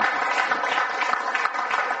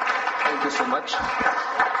so much.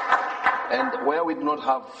 And where we do not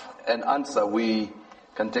have an answer, we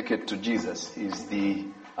can take it to Jesus. He's the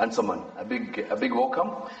answer man. A big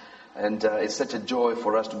welcome. And it's such a joy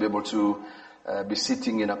for us to be able to be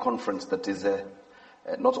sitting in a conference that is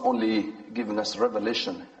not only giving us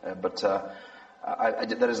revelation, but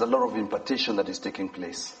there is a lot of impartation that is taking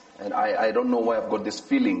place. And I don't know why I've got this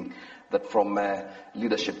feeling that from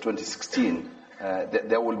Leadership 2016,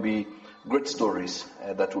 there will be great stories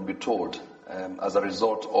that will be told as a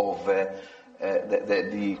result of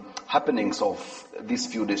the happenings of these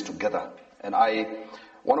few days together. And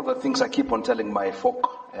one of the things I keep on telling my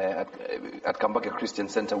folk at Kambake Christian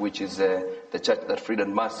Center, which is the church that Fred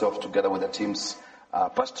and myself, together with the teams,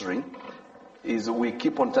 pastoring, is we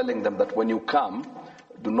keep on telling them that when you come,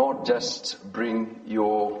 do not just bring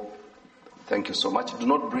your, thank you so much, do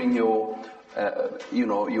not bring your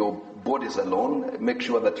bodies alone. Make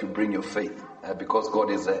sure that you bring your faith, because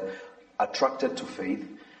God is attracted to faith,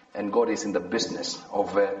 and God is in the business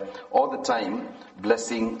of all the time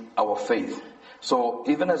blessing our faith. So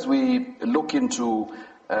even as we look into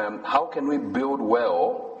how can we build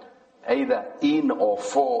well, either in or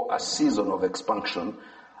for a season of expansion,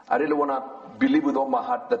 I really want to believe with all my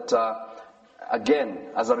heart that, again,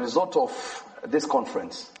 as a result of this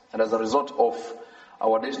conference and as a result of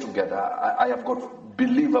our days together, I've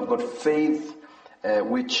got faith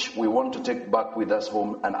which we want to take back with us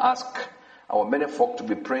home and ask our many folk to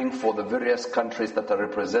be praying for the various countries that are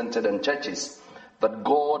represented and churches, that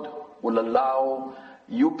God will allow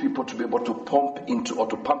you people to be able to pump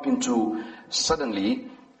into suddenly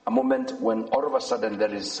a moment when all of a sudden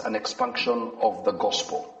there is an expansion of the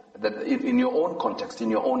gospel. That in your own context, in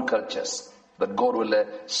your own cultures, that God will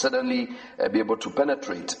suddenly be able to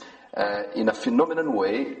penetrate in a phenomenal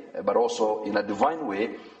way, but also in a divine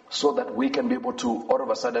way, so that we can be able to all of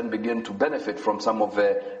a sudden begin to benefit from some of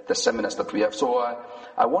the seminars that we have. So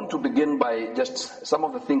I want to begin by just some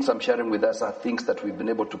of the things I'm sharing with us are things that we've been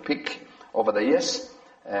able to pick over the years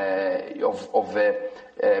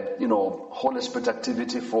Holy Spirit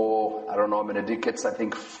activity for, I don't know how many decades, I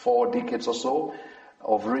think 4 decades or so,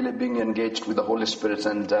 of really being engaged with the Holy Spirit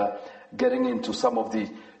and getting into some of the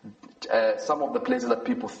places that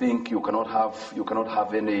people think you cannot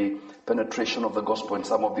have any penetration of the gospel in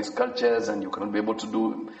some of these cultures, and you cannot be able to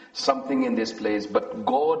do something in this place. But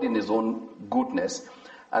God, in His own goodness,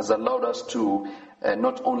 has allowed us to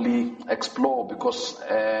not only explore, because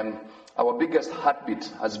our biggest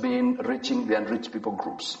heartbeat has been reaching the unreached people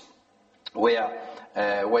groups, where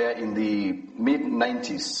in the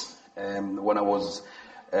mid-90s, when I was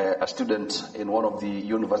a student in one of the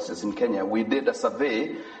universities in Kenya, we did a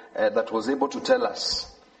survey that was able to tell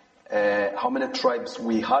us how many tribes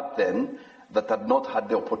we had then that had not had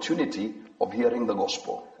the opportunity of hearing the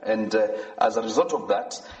gospel. And as a result of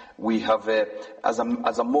that, we have, as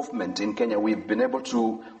a movement in Kenya, we've been able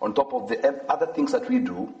to, on top of the other things that we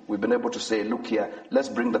do, we've been able to say, look here, let's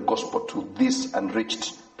bring the gospel to these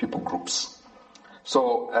unreached people groups.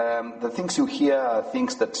 So the things you hear are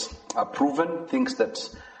things that are proven, things that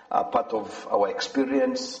are part of our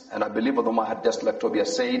experience. And I believe, although my heart, just like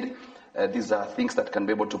Tobias said, these are things that can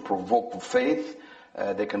be able to provoke faith.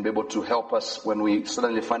 They can be able to help us when we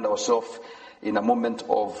suddenly find ourselves in a moment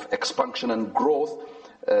of expansion and growth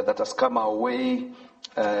that has come our way,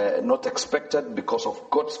 not expected, because of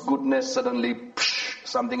God's goodness. Suddenly,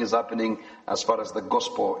 something is happening as far as the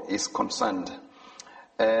gospel is concerned.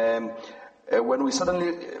 When we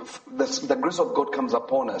suddenly, the grace of God comes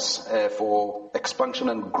upon us for expansion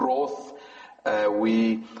and growth, I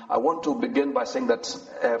want to begin by saying that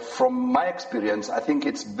from my experience, I think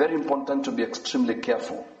it's very important to be extremely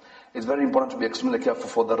careful. It's very important to be extremely careful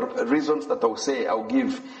for the reasons that I'll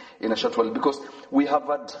give in a short while, because we have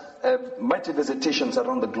had mighty visitations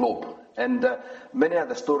around the globe, and many are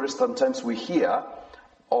the stories sometimes we hear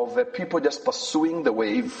of people just pursuing the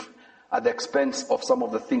wave at the expense of some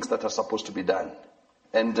of the things that are supposed to be done.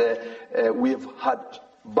 And we've had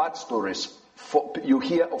bad stories. You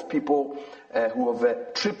hear of people who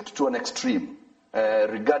have tripped to an extreme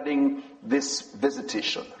regarding this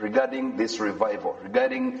visitation, regarding this revival,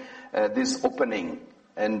 regarding this opening.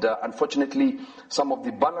 And unfortunately, some of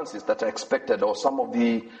the balances that are expected, or some of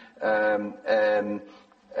the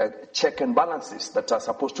check and balances that are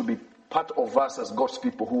supposed to be part of us as God's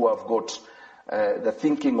people who have got the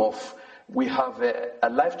thinking of, we have a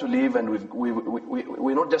life to live, and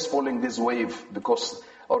we're not just following this wave because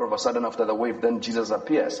all of a sudden after the wave then Jesus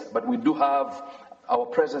appears. But we do have, our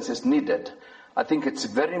presence is needed. I think it's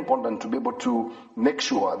very important to be able to make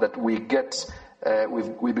sure that we get,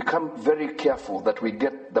 we become very careful that we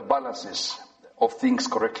get the balances of things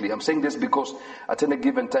correctly. I'm saying this because at any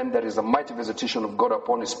given time there is a mighty visitation of God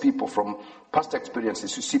upon his people. From past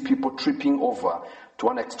experiences, you see people tripping over to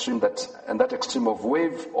one extreme, that extreme of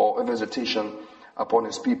wave or visitation upon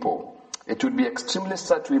his people. It would be extremely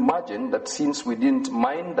sad to imagine that since we didn't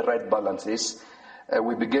mind the right balances,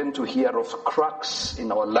 we began to hear of cracks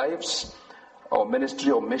in our lives, our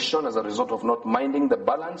ministry or mission as a result of not minding the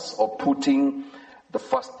balance or putting the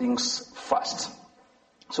first things first.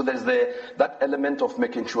 So there's that element of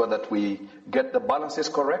making sure that we get the balances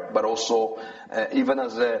correct, but also even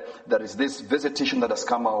as there is this visitation that has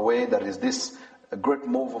come our way, there is this great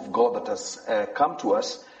move of God that has come to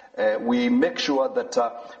us, we make sure that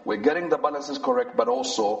we're getting the balances correct, but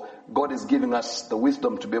also God is giving us the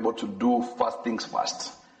wisdom to be able to do first things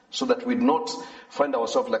first, so that we not find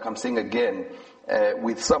ourselves, like I'm saying again,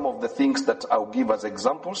 with some of the things that I'll give as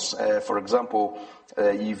examples. For example,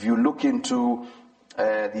 if you look into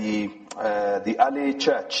the early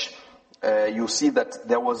church, you see that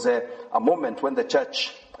there was a moment when the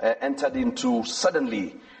church entered into,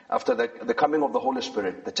 suddenly, after the coming of the Holy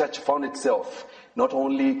Spirit, the church found itself not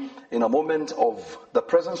only in a moment of the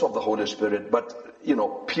presence of the Holy Spirit, but,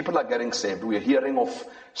 people are getting saved. We are hearing of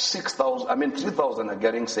 3,000 are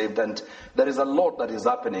getting saved, and there is a lot that is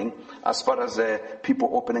happening as far as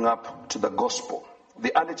people opening up to the gospel.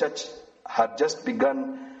 The early church had just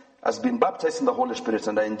has been baptized in the Holy Spirit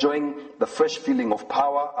and are enjoying the fresh feeling of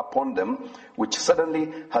power upon them, which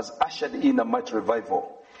suddenly has ushered in a mighty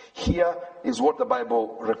revival. Here is what the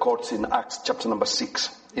Bible records in Acts chapter number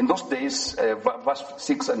 6. In those days, verse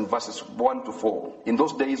 6 and verses 1 to 4. In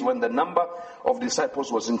those days when the number of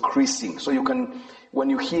disciples was increasing. So when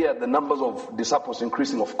you hear the numbers of disciples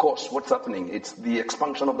increasing, of course, what's happening? It's the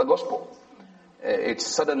expansion of the gospel. It's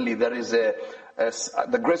suddenly there is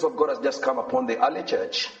the grace of God has just come upon the early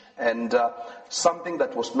church, and something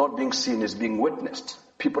that was not being seen is being witnessed.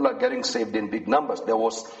 People are getting saved in big numbers. There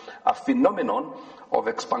was a phenomenon of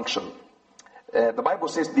expansion. The Bible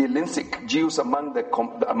says the Hellenic Jews among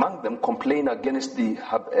them complained against the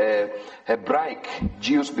Hebraic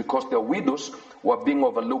Jews because their widows were being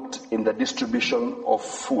overlooked in the distribution of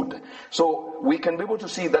food. So we can be able to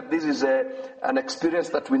see that this is an experience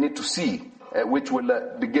that we need to see, which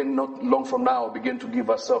will begin not long from now, begin to give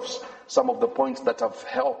ourselves some of the points that have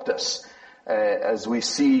helped us as we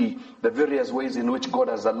see the various ways in which God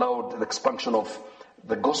has allowed the expansion of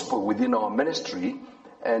the gospel within our ministry,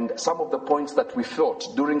 and some of the points that we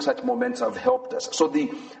felt during such moments have helped us. So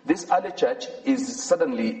this early church is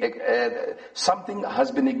suddenly, something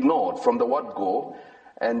has been ignored from the word go,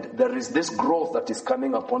 and there is this growth that is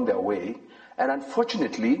coming upon their way. And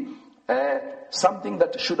unfortunately, something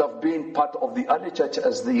that should have been part of the early church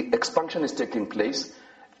as the expansion is taking place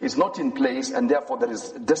is not in place, and therefore there is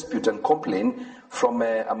dispute and complaint from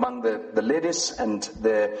among the ladies and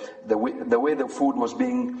the way the food was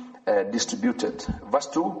being distributed. Verse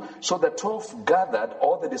 2, so the 12 gathered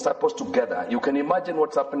all the disciples together. You can imagine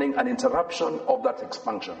what's happening, an interruption of that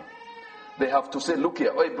expansion. They have to say, look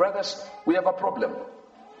here, hey brothers, we have a problem.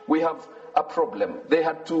 We have a problem. They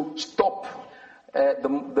had to stop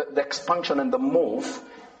the expansion and the move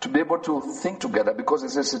to be able to think together, because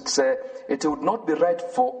it says it would not be right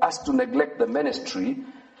for us to neglect the ministry.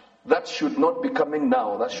 That should not be coming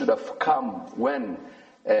now. That should have come when,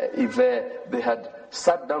 if they had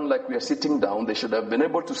sat down like we are sitting down, they should have been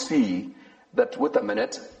able to see that, wait a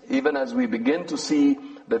minute, even as we begin to see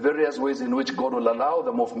the various ways in which God will allow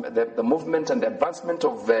the movement and the advancement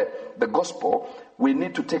of the gospel, we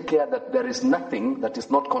need to take care that there is nothing that is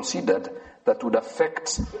not considered that would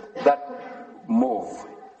affect that move.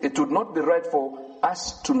 It would not be right for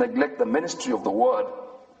us to neglect the ministry of the word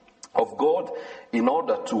of God in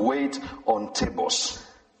order to wait on tables.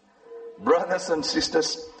 Brothers and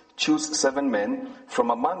sisters, choose 7 men from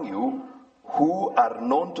among you who are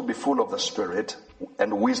known to be full of the Spirit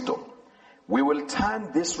and wisdom. We will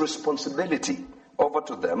turn this responsibility over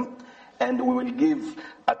to them, and we will give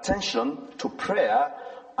attention to prayer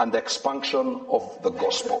and the expansion of the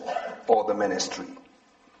gospel or the ministry.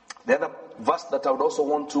 The other verse that I would also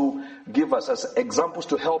want to give us as examples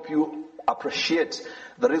to help you appreciate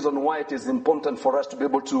the reason why it is important for us to be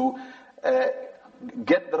able to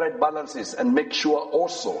get the right balances and make sure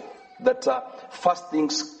also that first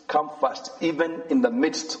things come first, even in the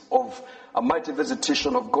midst of a mighty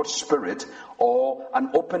visitation of God's Spirit, or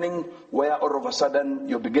an opening where all of a sudden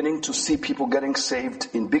you're beginning to see people getting saved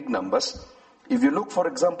in big numbers. If you look, for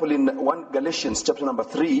example, in 1 Galatians chapter number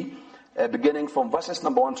 3, beginning from verses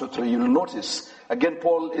number 1 to 3, you'll notice, again,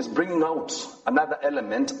 Paul is bringing out another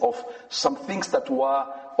element of some things that were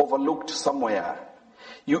overlooked somewhere.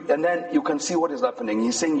 And then you can see what is happening.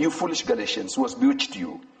 He's saying, you foolish Galatians, who has bewitched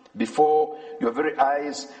you? Before your very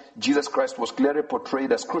eyes, Jesus Christ was clearly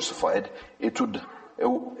portrayed as crucified.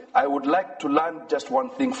 I would like to learn just one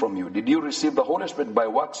thing from you. Did you receive the Holy Spirit by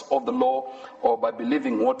works of the law or by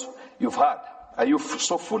believing what you've heard? Are you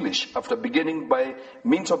so foolish? After beginning by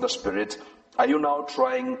means of the Spirit, are you now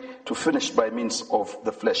trying to finish by means of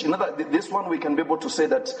the flesh? This one we can be able to say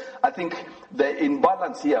that I think the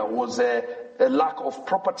imbalance here was a lack of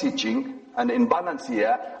proper teaching, and imbalance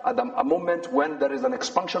here at a moment when there is an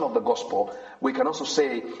expansion of the gospel. We can also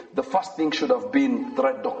say the first thing should have been the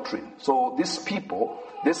right doctrine. So these people,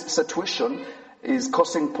 this situation is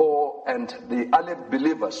causing Paul and the early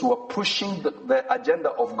believers who are pushing the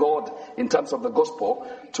agenda of God in terms of the gospel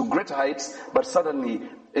to great heights, but suddenly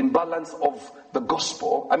imbalance of the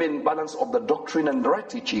gospel, balance of the doctrine and the right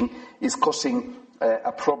teaching is causing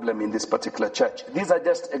a problem in this particular church. These are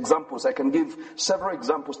just examples. I can give several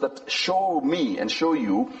examples that show me and show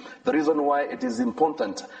you the reason why it is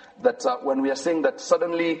important that when we are saying that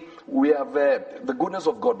suddenly we have the goodness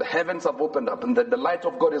of God, the heavens have opened up and that the light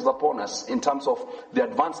of God is upon us in terms of the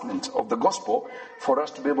advancement of the gospel, for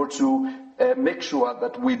us to be able to make sure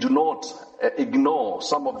that we do not ignore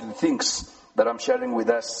some of the things that I'm sharing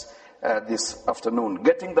with us this afternoon.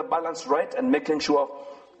 Getting the balance right and making sure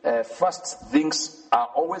first things are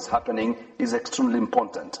always happening is extremely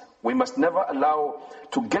important. We must never allow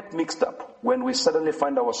to get mixed up when we suddenly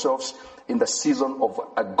find ourselves in the season of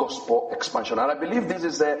a gospel expansion. And I believe this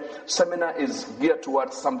is a seminar is geared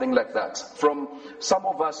towards something like that. From some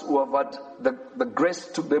of us who have had the grace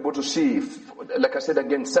to be able to see, like I said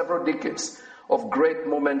again, several decades of great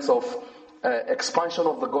moments of expansion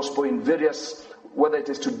of the gospel in various, whether it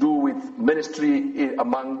is to do with ministry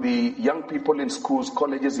among the young people in schools,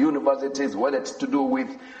 colleges, universities, whether it's to do with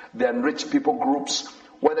the unreached people groups,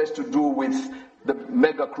 whether it's to do with the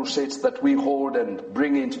mega crusades that we hold and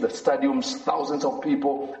bring into the stadiums thousands of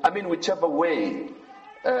people. Whichever way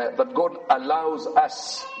that God allows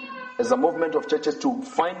us as a movement of churches to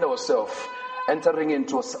find ourselves entering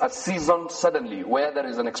into a season suddenly where there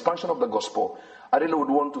is an expansion of the gospel, I really would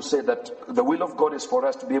want to say that the will of God is for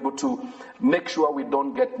us to be able to make sure we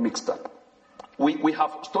don't get mixed up. We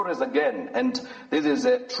have stories again, and this is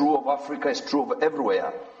true of Africa, it's true of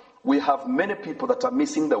everywhere. We have many people that are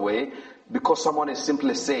missing the way because someone is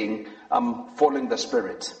simply saying, I'm following the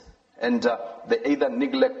Spirit. And they either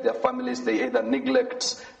neglect their families, they either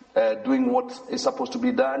neglect doing what is supposed to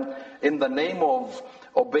be done in the name of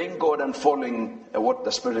obeying God and following what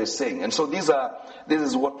the Spirit is saying. And so this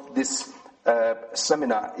is what this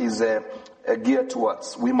seminar is geared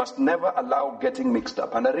towards. We must never allow getting mixed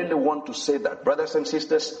up. And I really want to say that, brothers and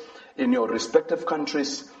sisters, in your respective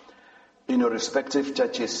countries, in your respective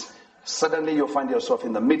churches, suddenly you'll find yourself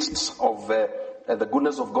in the midst of the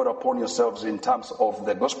goodness of God upon yourselves in terms of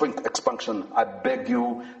the gospel expansion. I beg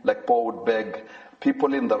you, like Paul would beg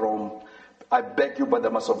people in the Rome, I beg you by the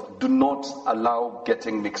mercy of God, do not allow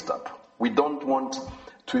getting mixed up. We don't want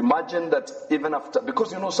to imagine that even after,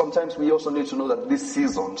 because sometimes we also need to know that this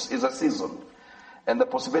season is a season. And the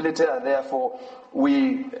possibility are therefore,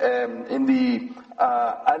 we, in the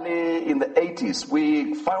 80s,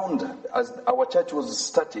 we found, as our church was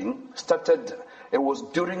started, it was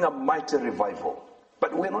during a mighty revival.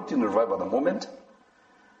 But we're not in revival at the moment.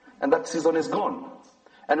 And that season is gone.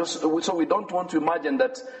 And so we don't want to imagine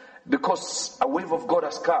that because a wave of God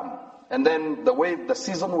has come, and then the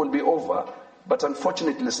season will be over. But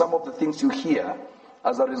unfortunately, some of the things you hear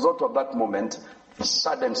as a result of that moment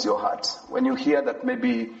saddens your heart. When you hear that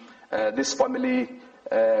maybe this family,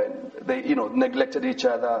 they neglected each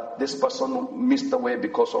other, this person missed the way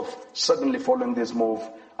because of suddenly following this move,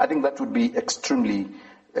 I think that would be extremely,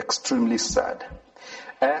 extremely sad.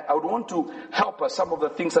 I would want to help us, some of the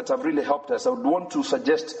things that have really helped us. I would want to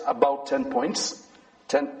suggest about 10 points,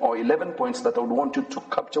 10 or 11 points that I would want you to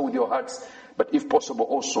capture with your hearts. But if possible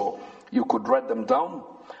also, you could write them down.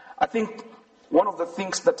 I think one of the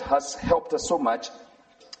things that has helped us so much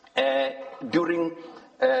during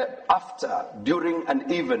and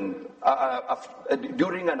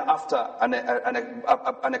after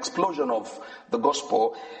an explosion of the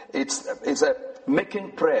gospel, it's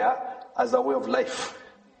making prayer as a way of life.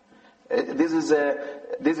 This is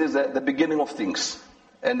the beginning of things,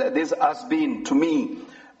 and this has been to me.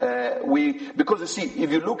 Because you see,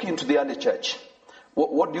 if you look into the early church,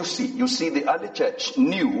 what do you see? You see the early church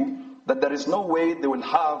knew that there is no way they will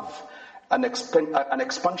have an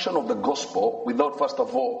expansion of the gospel without first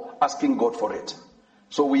of all asking God for it.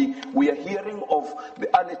 So we are hearing of the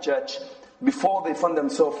early church before they found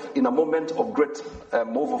themselves in a moment of great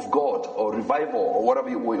move of God or revival or whatever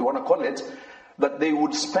you want to call it. that they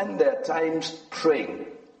would spend their times praying.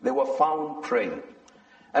 They were found praying.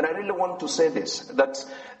 And I really want to say this, that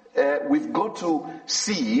we've got to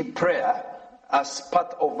see prayer as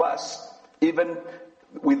part of us, even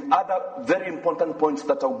with other very important points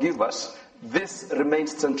that I'll give us. This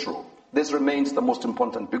remains central. This remains the most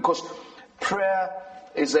important, because prayer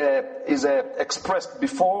is expressed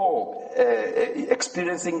before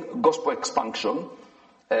experiencing gospel expansion.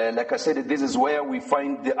 Like I said, this is where we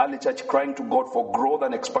find the early church crying to God for growth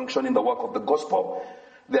and expansion in the work of the gospel.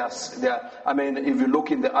 If you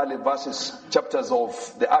look in the early chapters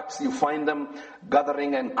of the Acts, you find them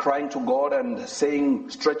gathering and crying to God and saying,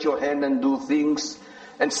 stretch your hand and do things.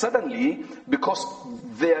 And suddenly, because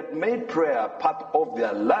they had made prayer part of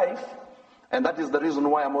their life, and that is the reason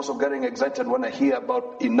why I'm also getting excited when I hear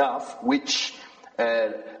about Enough, which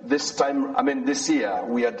this year,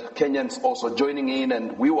 we had Kenyans also joining in,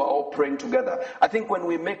 and we were all praying together. I think when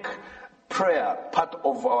we make prayer part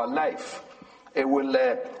of our life, it will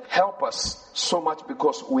help us so much,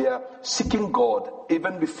 because we are seeking God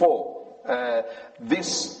even before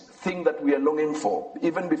this thing that we are longing for,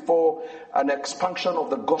 even before an expansion of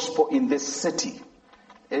the gospel in this city,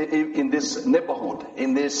 in this neighborhood,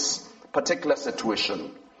 in this particular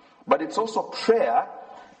situation. But it's also prayer,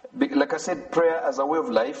 like I said, prayer as a way of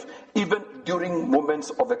life, even during moments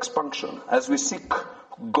of expansion, as we seek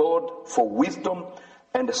God for wisdom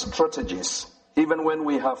and strategies. Even when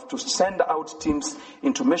we have to send out teams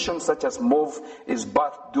into missions such as MOVE is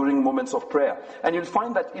birthed during moments of prayer. And you'll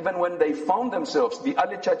find that even when they found themselves, the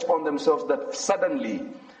early church found themselves that suddenly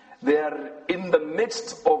they are in the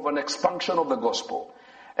midst of an expansion of the gospel.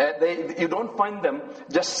 You don't find them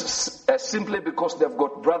just simply because they've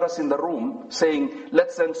got brothers in the room saying,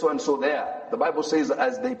 let's send so and so there. The Bible says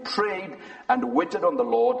as they prayed and waited on the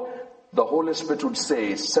Lord, the Holy Spirit would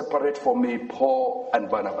say, separate for me Paul and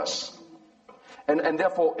Barnabas. And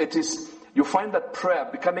therefore you find that prayer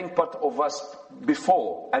becoming part of us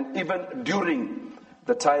before and even during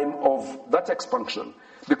the time of that expansion.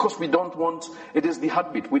 Because it is the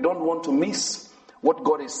heartbeat. We don't want to miss what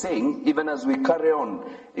God is saying, even as we carry on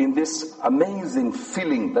in this amazing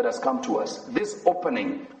feeling that has come to us. This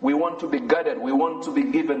opening, we want to be guided. We want to be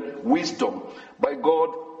given wisdom by God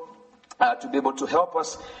to be able to help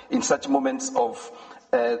us in such moments of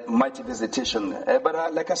mighty visitation.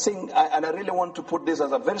 But like I was saying, and I really want to put this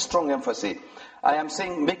as a very strong emphasis, I am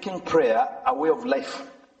saying making prayer a way of life.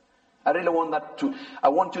 I really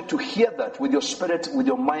want you to hear that with your spirit, with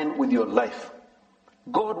your mind, with your life.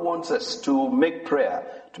 God wants us to make prayer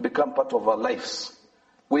to become part of our lives.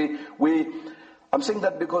 I'm saying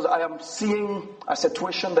that because I am seeing a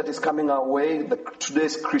situation that is coming our way,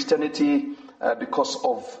 today's Christianity, because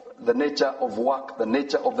of the nature of work, the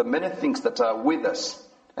nature of the many things that are with us,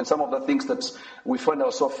 and some of the things that we find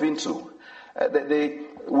ourselves into.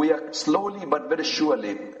 We are slowly but very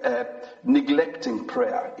surely neglecting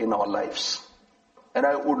prayer in our lives. And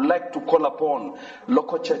I would like to call upon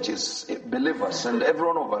local churches, believers, and every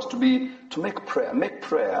one of us to make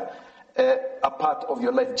prayer a part of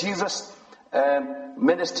your life. Jesus'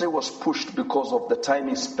 ministry was pushed because of the time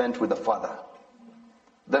he spent with the Father.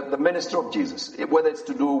 The ministry of Jesus, whether it's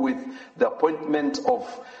to do with the appointment of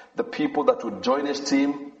the people that would join his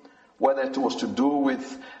team, whether it was to do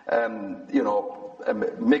with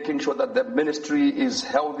making sure that the ministry is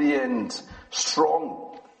healthy and strong.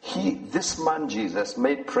 This man Jesus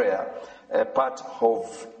made prayer a part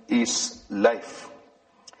of his life.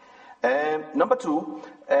 Number two,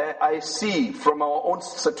 I see from our own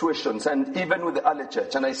situations and even with the early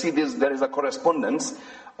church, and I see there is a correspondence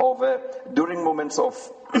of during moments of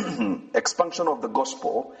expansion of the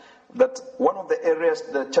gospel, that one of the areas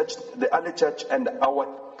the early church and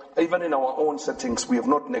even in our own settings we have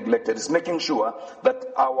not neglected is making sure that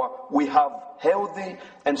we have healthy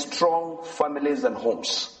and strong families and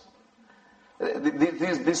homes.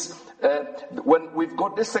 When we've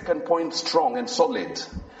got this second point strong and solid,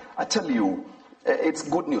 I tell you, it's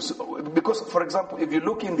good news. Because, for example, if you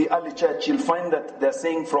look in the early church, you'll find that they're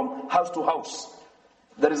saying from house to house.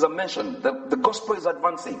 There is a mention. The gospel is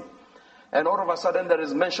advancing. And all of a sudden there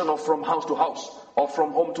is mention of from house to house or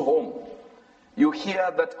from home to home. You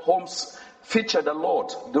hear that homes featured a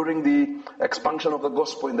lot during the expansion of the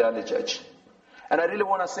gospel in the early church. And I really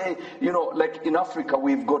want to say, like in Africa,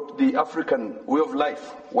 we've got the African way of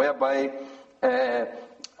life, whereby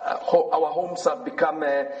our homes have become,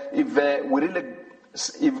 if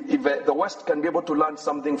the West can be able to learn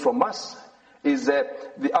something from us, is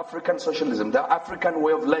the African socialism, the African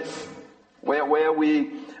way of life, where our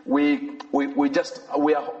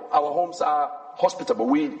homes are hospitable.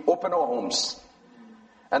 We open our homes.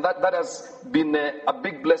 And that has been a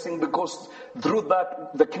big blessing, because through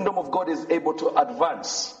that, the kingdom of God is able to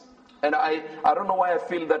advance. And I don't know why I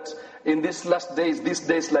feel that in these last days, these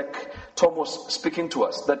days like Tom was speaking to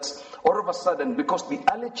us, that all of a sudden, because the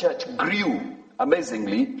early church grew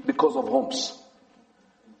amazingly because of homes.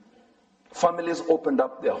 Families opened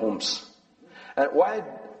up their homes. And why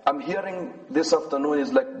I'm hearing this afternoon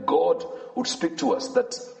is like God would speak to us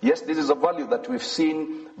that, yes, this is a value that we've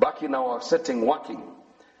seen back in our setting working.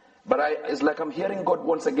 But it's like I'm hearing God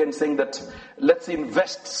once again saying that let's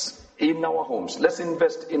invest in our homes. Let's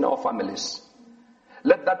invest in our families.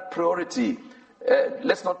 Let that priority,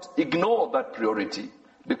 let's not ignore that priority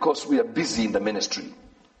because we are busy in the ministry.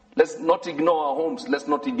 Let's not ignore our homes. Let's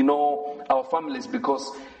not ignore our families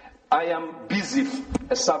because I am busy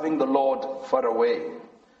serving the Lord far away.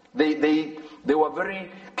 They were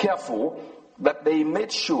very careful that they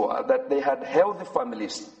made sure that they had healthy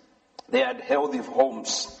families. They had healthy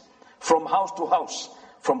homes. From house to house,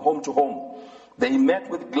 from home to home. They met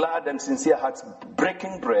with glad and sincere hearts,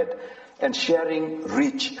 breaking bread and sharing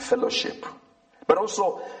rich fellowship. But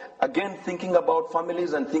also, again, thinking about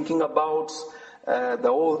families and thinking about the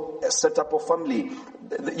whole setup of family.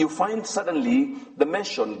 You find suddenly the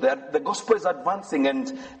mention that the gospel is advancing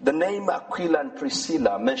and the name Aquila and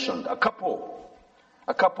Priscilla mentioned. A couple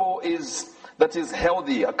that is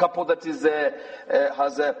healthy, a couple that is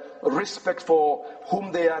has a respect for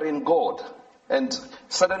whom they are in God, and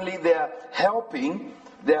suddenly they are helping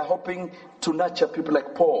to nurture people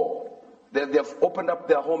like Paul. They have opened up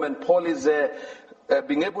their home, and Paul is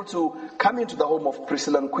being able to come into the home of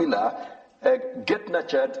Priscilla and Aquila, get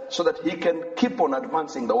nurtured, so that he can keep on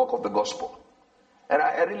advancing the work of the gospel. And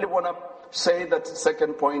I really want to say that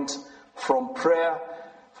second point from prayer,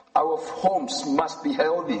 our homes must be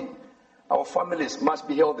healthy. Our families must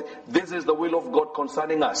be healthy. This is the will of God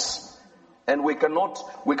concerning us. And we cannot,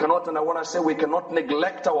 and I want to say, we cannot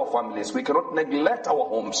neglect our families. We cannot neglect our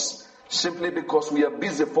homes simply because we are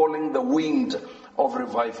busy following the wind of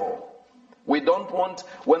revival. We don't want,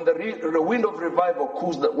 when the wind of revival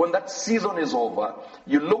cools, when that season is over,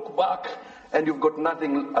 you look back and you've got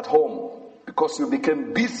nothing at home because you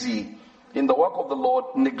became busy in the work of the Lord,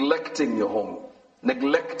 neglecting your home,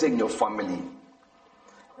 neglecting your family.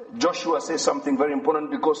 Joshua says something very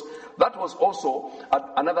important because that was also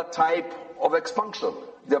another type of expansion.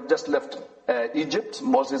 They have just left Egypt.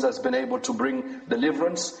 Moses has been able to bring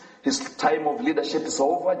deliverance. His time of leadership is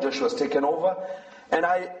over. Joshua has taken over. And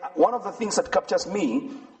one of the things that captures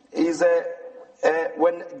me is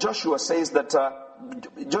when Joshua says that,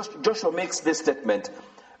 Joshua makes this statement,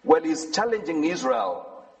 well, he's challenging Israel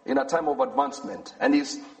in a time of advancement. And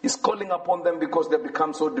he's calling upon them because they've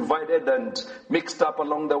become so divided and mixed up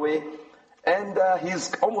along the way. And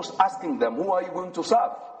he's almost asking them, who are you going to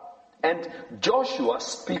serve? And Joshua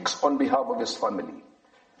speaks on behalf of his family.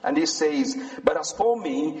 And he says, but as for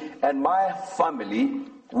me and my family,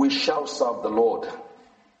 we shall serve the Lord.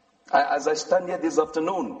 As I stand here this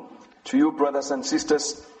afternoon, to you brothers and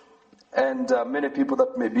sisters, and many people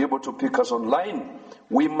that may be able to pick us online,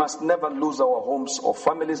 we must never lose our homes or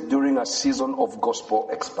families during a season of gospel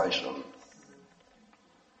expansion.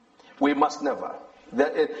 We must never.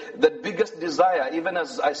 The biggest desire, even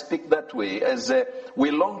as I speak that way, as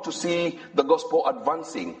we long to see the gospel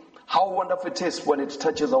advancing. How wonderful it is when it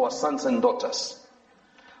touches our sons and daughters.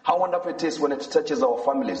 How wonderful it is when it touches our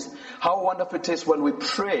families. How wonderful it is when we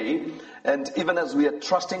pray, and even as we are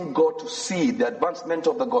trusting God to see the advancement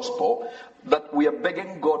of the gospel, that we are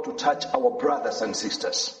begging God to touch our brothers and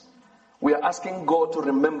sisters. We are asking God to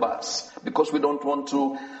remember us, because we don't want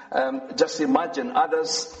to just imagine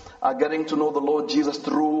others are getting to know the Lord Jesus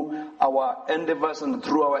through our endeavors and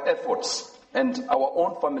through our efforts, and our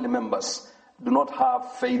own family members do not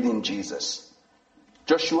have faith in Jesus.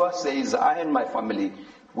 Joshua says, I and my family,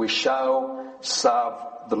 we shall serve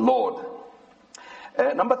the Lord.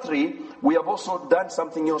 Number 3, we have also done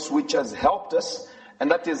something else which has helped us,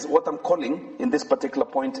 and that is what I'm calling, in this particular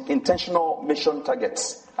point, intentional mission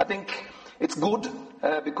targets. I think it's good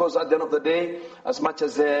because at the end of the day, as much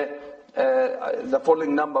as the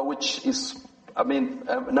following number, which is,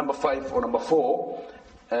 number 5 or number 4,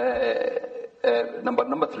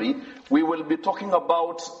 number 3, we will be talking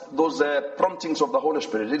about those promptings of the Holy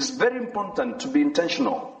Spirit. It is very important to be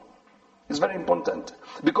intentional. It's very important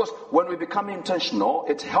because when we become intentional,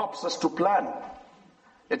 it helps us to plan.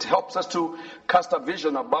 It helps us to cast a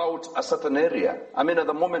vision about a certain area. At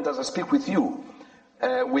the moment as I speak with you,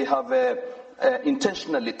 we have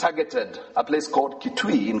intentionally targeted a place called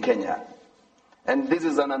Kitui in Kenya. And this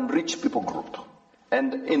is an unreached people group.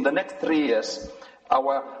 And in the next 3 years,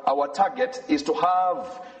 our target is to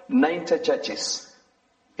have 90 churches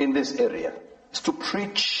in this area. It's to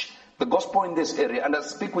preach the gospel in this area. And I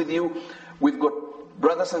speak with you, we've got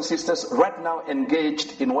brothers and sisters right now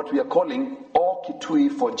engaged in what we are calling All Kitui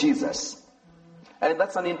for Jesus. And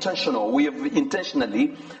that's an intentional. We have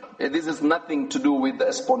intentionally, this is nothing to do with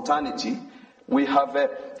spontaneity. We have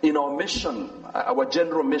in our mission, our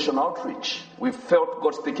general mission outreach, we felt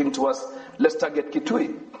God speaking to us, let's target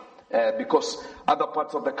Kitui. Because other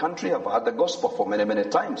parts of the country have had the gospel for many, many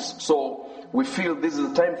times. So we feel this is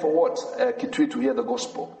the time for what? Kitui to hear the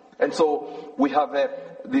gospel. And so we have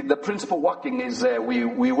the principle working is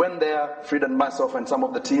we went there, Fred and myself and some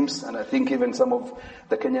of the teams, and I think even some of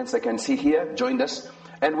the Kenyans I can see here joined us.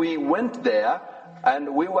 And we went there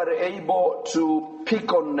and we were able to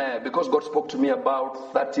pick on, because God spoke to me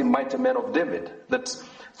about 30 mighty men of David, that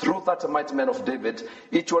through 30 mighty men of David,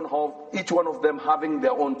 each one of them having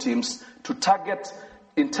their own teams to target,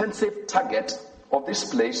 intensive target of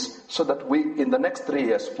this place, so that we, in the next 3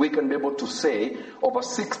 years, we can be able to say over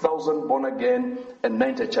 6,000 born again and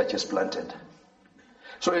 90 churches planted.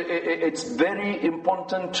 So it's very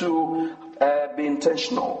important to be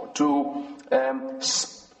intentional, to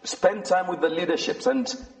spend time with the leaderships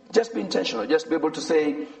and just be intentional, just be able to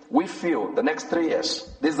say, we feel the next 3 years,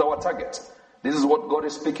 this is our target. This is what God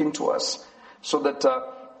is speaking to us. So that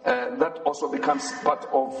that also becomes part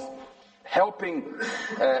of helping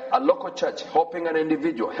a local church, helping an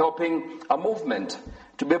individual, helping a movement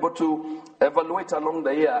to be able to evaluate along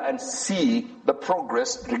the year and see the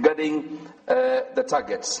progress regarding the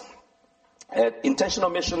targets. Intentional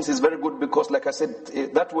missions is very good because, like I said,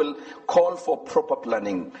 that will call for proper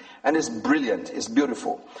planning. And it's brilliant, it's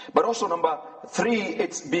beautiful. But also number 3,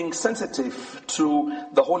 it's being sensitive to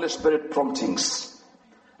the Holy Spirit promptings.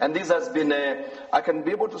 And this has been, I can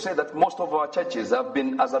be able to say that most of our churches have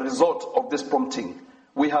been as a result of this prompting.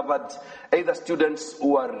 We have had either students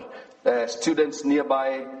who are students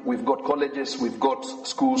nearby, we've got colleges, we've got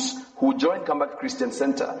schools who join Comeback Christian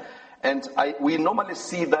Center. And we normally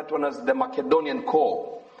see that one as the Macedonian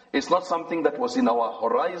call. It's not something that was in our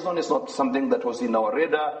horizon, it's not something that was in our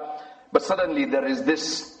radar, but suddenly there is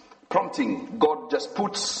this prompting. God just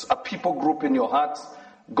puts a people group in your heart,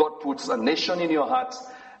 God puts a nation in your heart,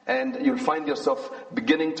 and you'll find yourself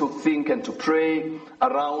beginning to think and to pray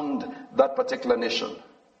around that particular nation.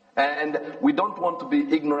 And we don't want to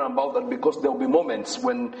be ignorant about that, because there will be moments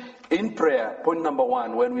when in prayer, point number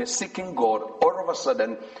 1, when we are seeking God, all of a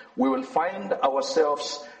sudden we will find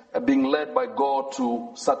ourselves being led by God to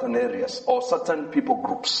certain areas or certain people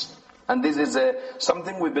groups. And this is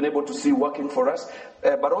something we've been able to see working for us.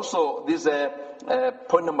 But also this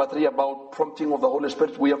point number 3 about prompting of the Holy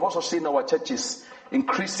Spirit. We have also seen our churches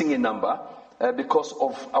increasing in number because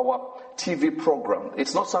of our TV program.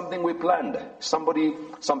 It's not something we planned. Some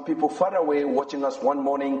people far away watching us one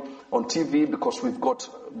morning on TV, because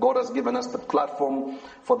God has given us the platform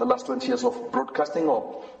for the last 20 years of broadcasting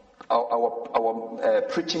of our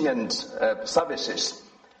preaching and services.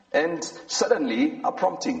 And suddenly a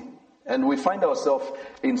prompting. And we find ourselves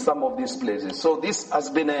in some of these places. So this has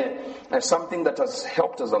been something that has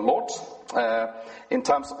helped us a lot in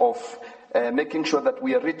terms of making sure that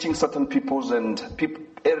we are reaching certain peoples and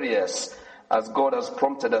areas as God has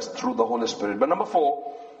prompted us through the Holy Spirit. But number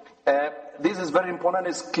 4, this is very important,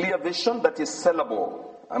 is clear vision that is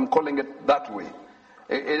sellable. I'm calling it that way.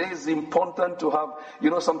 It is important to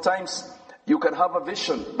have, sometimes you can have a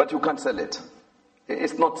vision, but you can't sell it.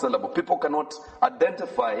 It's not sellable. People cannot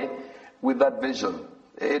identify with that vision.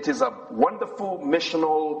 It is a wonderful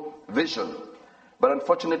missional vision, but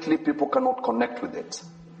unfortunately people cannot connect with it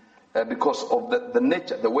because of the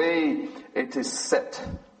nature, the way it is set.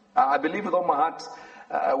 I believe with all my heart.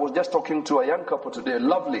 I was just talking to a young couple today,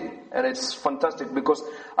 lovely, and it's fantastic because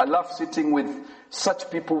I love sitting with such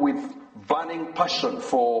people with burning passion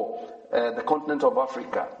for the continent of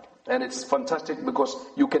Africa. And it's fantastic because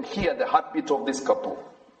you can hear the heartbeat of this couple.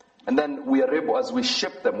 And then we are able, as we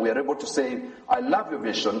shape them, we are able to say, I love your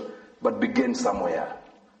vision, but begin somewhere.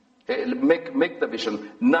 Make the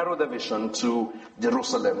vision, narrow the vision to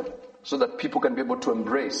Jerusalem so that people can be able to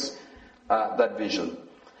embrace that vision.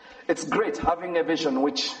 It's great having a vision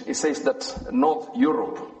which it says that North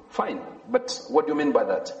Europe, fine, but what do you mean by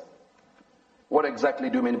that? What exactly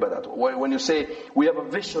do you mean by that? When you say we have a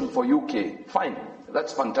vision for UK, fine,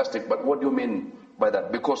 that's fantastic, but what do you mean by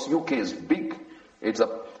that? Because UK is big, it's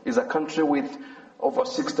a country with over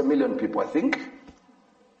 60 million people, I think.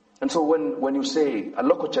 And so when you say, a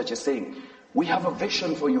local church is saying, we have a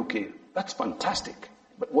vision for UK, that's fantastic,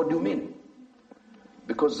 but what do you mean?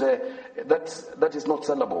 Because that is not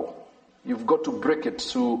sellable. You've got to break it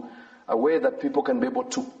to a way that people can be able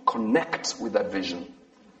to connect with that vision.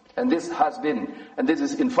 And this has been, and this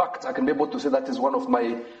is, in fact, I can be able to say that is one of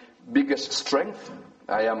my biggest strengths.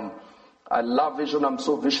 I love vision. I'm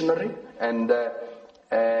so visionary. And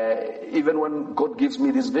even when God gives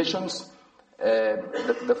me these visions,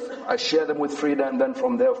 I share them with Frida, and then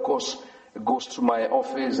from there, of course, it goes to my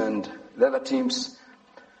office and the other teams.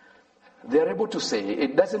 They are able to say,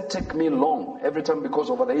 it doesn't take me long every time,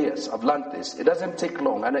 because over the years I've learned this. It doesn't take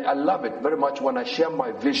long, and I love it very much when I share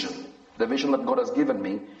my vision, the vision that God has given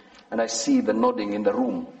me, and I see the nodding in the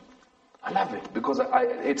room. I love it, because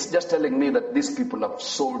it's just telling me that these people have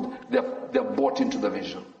sold, they're bought into the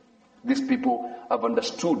vision. These people have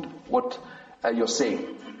understood what you're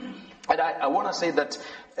saying. And I want to say that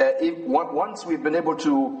once we've been able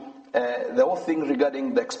to, the whole thing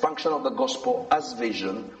regarding the expansion of the gospel as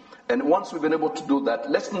vision, and once we've been able to do that,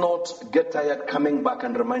 let's not get tired coming back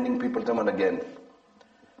and reminding people time and again.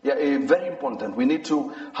 Yeah, very important. We need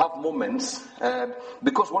to have moments,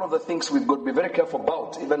 because one of the things we've got to be very careful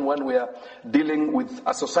about, even when we are dealing with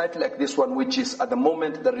a society like this one, which is at the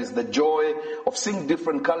moment there is the joy of seeing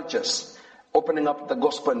different cultures opening up the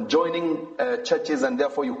gospel and joining churches, and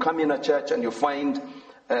therefore you come in a church and you find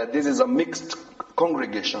this is a mixed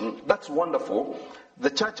congregation. That's wonderful. The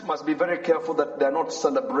church must be very careful that they're not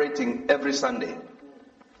celebrating every Sunday.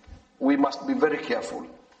 We must be very careful,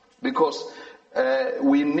 because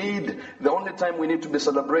the only time we need to be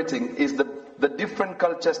celebrating is the different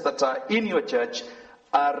cultures that are in your church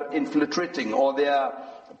are infiltrating, or they are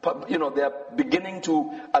beginning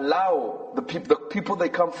to allow the people they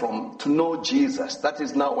come from to know Jesus. That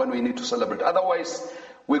is now when we need to celebrate. Otherwise,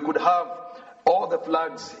 we could have all the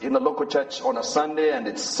flags in a local church on a Sunday, and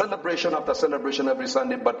it's celebration after celebration every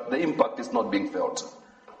Sunday, but the impact is not being felt.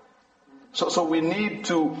 So we need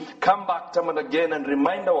to come back time and again and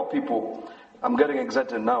remind our people. I'm getting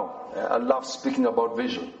excited now. I love speaking about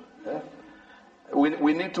vision. Yeah?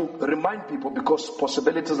 We need to remind people, because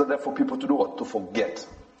possibilities are there for people to do what? To forget.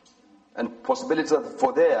 And possibilities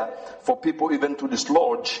are there for people even to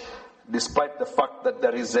dislodge, despite the fact that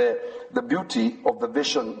there is the beauty of the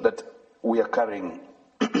vision that we are carrying.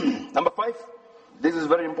 Number 5, this is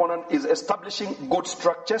very important, is establishing good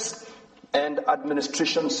structures and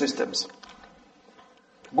administration systems.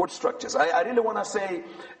 Good structures. I really want to say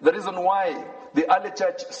the reason why the early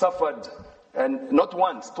church suffered, and not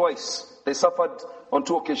once, twice, they suffered on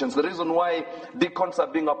 2 occasions. The reason why deacons are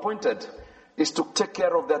being appointed is to take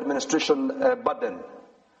care of the administration burden.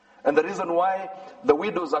 And the reason why the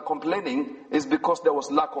widows are complaining is because there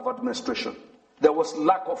was lack of administration. There was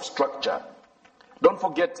lack of structure. Don't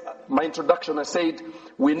forget my introduction. I said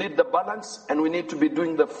we need the balance, and we need to be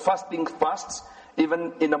doing the fasting fasts,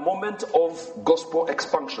 even in a moment of gospel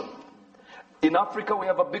expansion. In Africa, we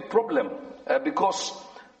have a big problem because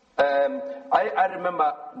I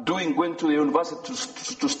remember going to the university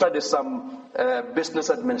to study some business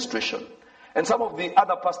administration. And some of the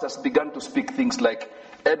other pastors began to speak things like,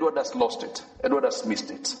 Edward has lost it. Edward has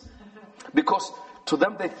missed it. Because to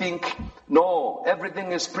them they think, no,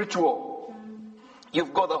 everything is spiritual.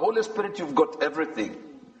 You've got the Holy Spirit, you've got everything.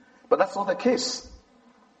 But that's not the case.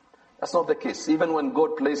 That's not the case. Even when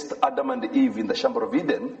God placed Adam and Eve in the Chamber of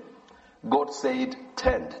Eden, God said,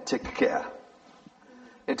 tend, take care.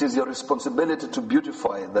 It is your responsibility to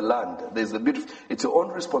beautify the land. It's your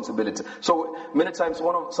own responsibility. So many times,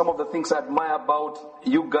 some of the things I admire about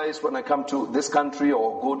you guys when I come to this country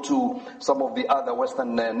or go to some of the other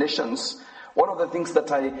Western nations, one of the things that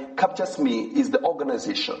captures me is the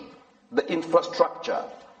organization, the infrastructure.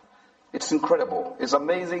 It's incredible. It's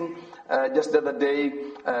amazing. Just the other day,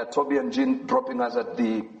 Toby and Jean dropping us at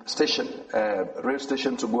the station, rail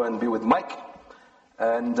station, to go and be with Mike.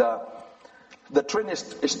 And the train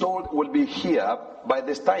is told will be here by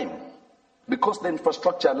this time. Because the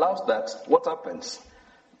infrastructure allows that, what happens?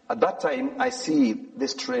 At that time, I see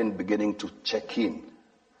this train beginning to check in.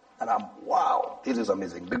 And wow, this is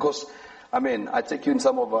amazing. Because, I take you in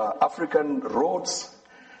some of our African roads,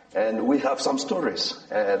 and we have some stories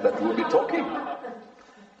that we'll be talking.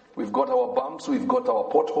 We've got our bumps, we've got our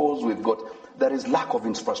potholes, there is lack of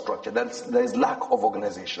infrastructure, there is lack of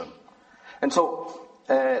organization. And so,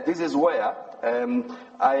 this is where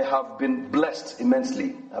I have been blessed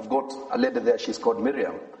immensely. I've got a lady there, she's called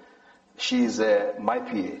Miriam. She's my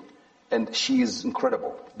PA, and she is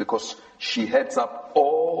incredible because she heads up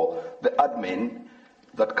all the admin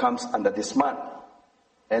that comes under this man.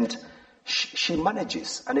 And she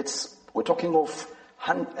manages, and we're talking of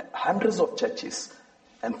hundreds of churches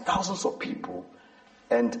and thousands of people,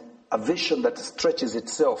 and a vision that stretches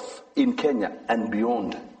itself in Kenya and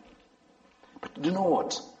beyond. But do you know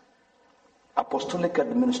what? Apostolic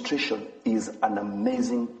administration is an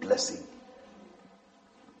amazing blessing.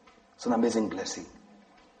 It's an amazing blessing.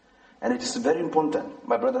 And it is very important,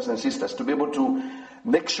 my brothers and sisters, to be able to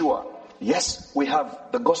make sure, yes, we have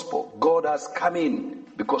the gospel. God has come in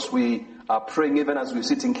because we are praying even as we're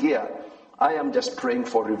sitting here. I am just praying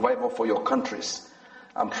for revival for your countries.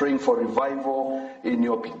 I'm praying for revival in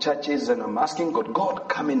your churches, and I'm asking God,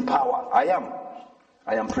 come in power.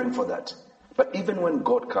 I am praying for that. But even when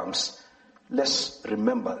God comes, let's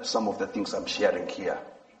remember some of the things I'm sharing here.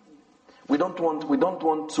 We don't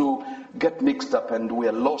want to get mixed up and we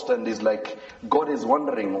are lost, and it's like God is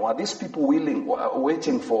wondering, are these people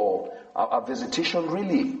waiting for a visitation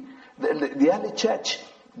really? The early church,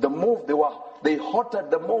 the move, they halted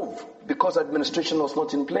the move because administration was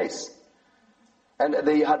not in place. And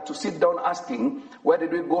they had to sit down asking, where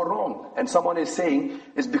did we go wrong? And someone is saying,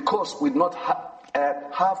 it's because we did not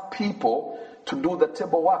have people to do the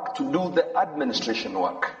table work, to do the administration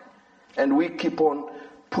work. And we keep on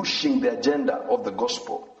pushing the agenda of the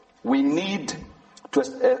gospel. We need to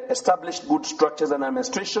establish good structures and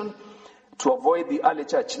administration to avoid the early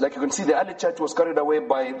church. Like you can see, the early church was carried away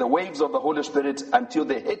by the waves of the Holy Spirit until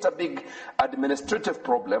they hit a big administrative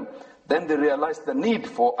problem. Then they realized the need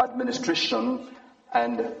for administration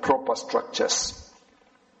and proper structures.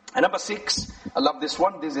 And number 6, I love this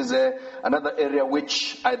one. This is another area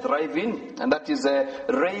which I thrive in, and that is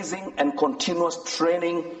raising and continuous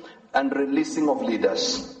training and releasing of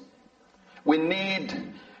leaders.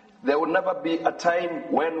 There will never be a time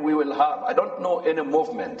when we will have, I don't know any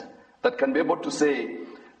movement that can be able to say,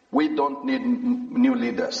 we don't need new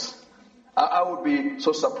leaders. I would be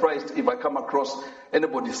so surprised if I come across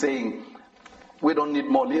anybody saying, we don't need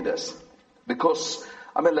more leaders. Because,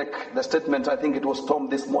 like the statement, I think it was Tom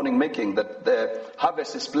this morning making, that the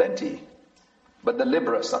harvest is plenty, but the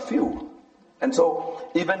laborers are few. And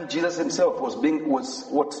so, even Jesus himself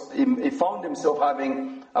he found himself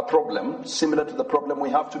having a problem similar to the problem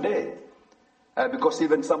we have today. Because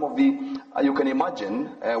even some of you can imagine,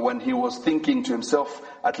 when he was thinking to himself,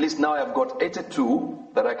 at least now I've got 82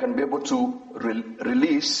 that I can be able to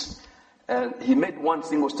release. And he made one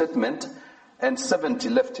single statement, and 70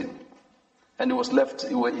 left him. And he was left,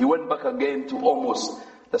 he went back again to almost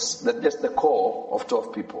just the core of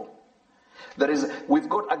 12 people. We've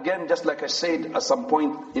got, again, just like I said at some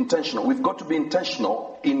point, intentional. We've got to be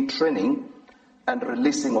intentional in training and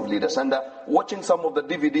releasing of leaders. And watching some of the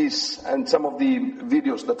DVDs and some of the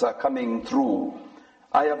videos that are coming through,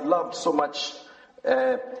 I have loved so much,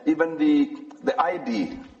 even the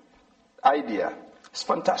idea. It's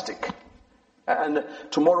fantastic. And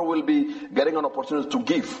tomorrow we'll be getting an opportunity to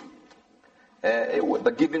give.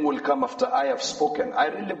 The giving will come after I have spoken. I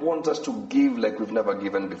really want us to give like we've never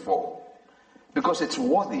given before. Because it's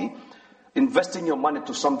worthy investing your money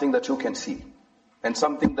to something that you can see. And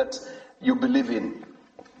something that you believe in.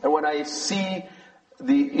 And when I see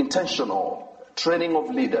the intentional training of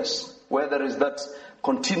leaders, where there is that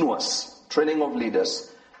continuous training of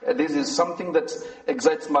leaders, this is something that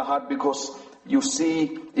excites my heart, because you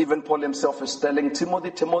see, even Paul himself is telling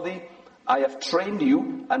Timothy, I have trained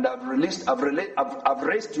you and I've raised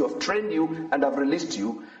you, I've trained you and I've released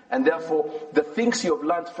you, and therefore the things you have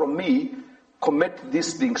learned from me, commit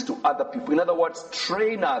these things to other people. In other words,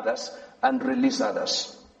 train others and release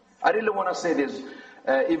others. I really want to say this,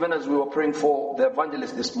 even as we were praying for the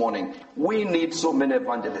evangelists this morning, we need so many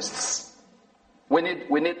evangelists. We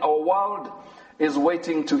need our world is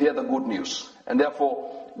waiting to hear the good news, and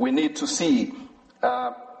therefore we need to see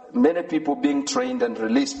many people being trained and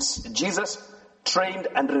released. Jesus trained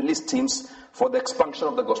and released teams for the expansion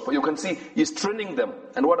of the gospel. You can see he's training them,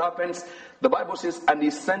 and what happens? The Bible says, and he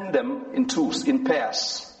sent them in twos, in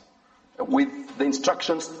pairs, with the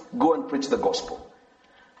instructions, go and preach the gospel.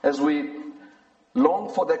 As we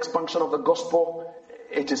long for the expansion of the gospel,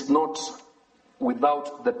 it is not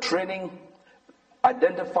without the training,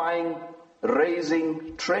 identifying,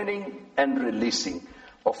 raising, training, and releasing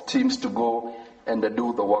of teams to go and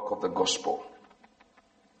do the work of the gospel.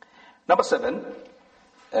 Number 7,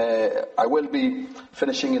 I will be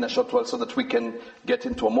finishing in a short while so that we can get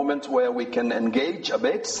into a moment where we can engage a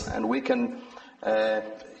bit and we can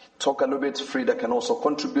talk a little bit. Frida can also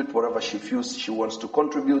contribute wherever she feels she wants to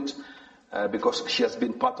contribute, because she has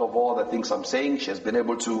been part of all the things I'm saying. She has been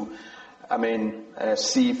able to,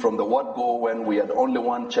 see from the word go when we had only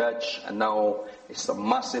one church, and now it's a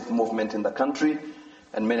massive movement in the country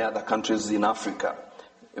and many other countries in Africa.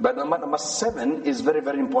 But number 7 is very,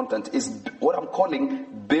 very important. Is what I'm calling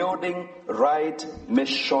building right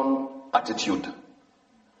mission attitude.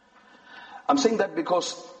 I'm saying that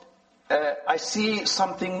because I see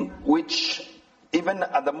something which, even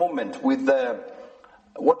at the moment, with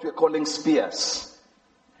what we're calling spears,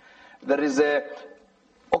 there is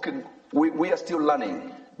Okay, we are still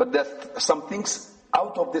learning, but there's some things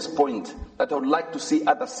out of this point that I would like to see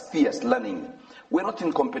other spheres learning. We're not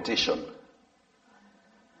in competition.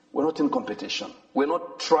 We're not in competition. We're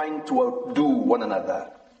not trying to outdo one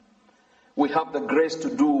another. We have the grace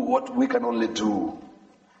to do what we can only do.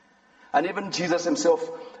 And even Jesus himself,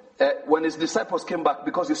 when his disciples came back,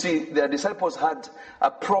 because you see, their disciples had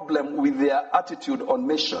a problem with their attitude on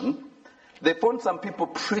mission. They found some people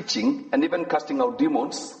preaching and even casting out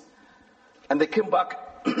demons. And they came back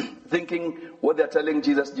thinking what they're telling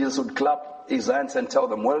Jesus, Jesus would clap his hands and tell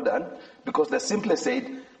them, well done. Because they simply said,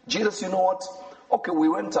 Jesus, you know what? Okay, we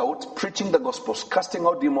went out preaching the gospels, casting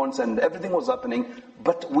out demons, and everything was happening.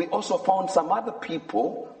 But we also found some other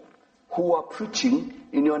people who are preaching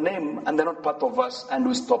in your name, and they're not part of us, and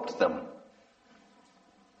we stopped them.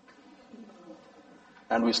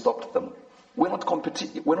 And we stopped them. We're not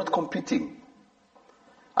competing.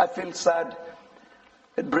 I feel sad.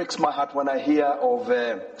 It breaks my heart when I hear of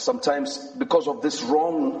sometimes, because of this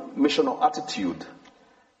wrong missional attitude,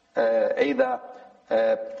 either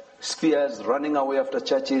spheres running away after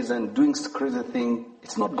churches and doing crazy thing.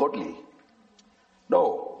 It's not godly.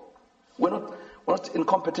 No, we're not in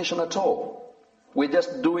competition at all. We're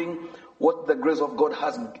just doing what the grace of God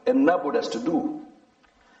has enabled us to do.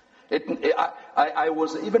 I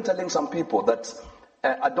was even telling some people that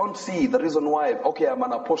I don't see the reason why. Okay, I'm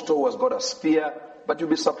an apostle who has got a sphere, but you'll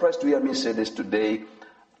be surprised to hear me say this today.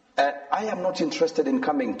 I am not interested in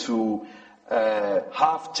coming to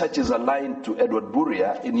have churches aligned to Edward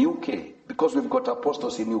Buria in UK, because we've got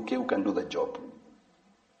apostles in UK who can do the job.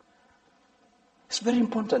 It's very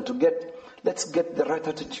important let's get the right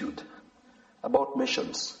attitude about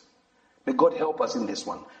missions. May God help us in this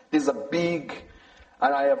one. This is a big,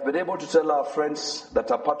 and I have been able to tell our friends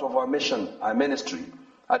that are part of our mission, our ministry,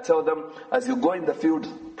 I tell them, as you go in the field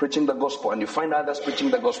preaching the gospel and you find others preaching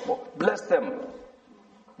the gospel, bless them.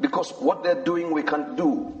 Because what they're doing we can't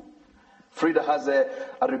do. Frida has a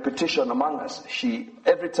reputation among us. She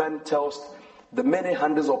every time tells the many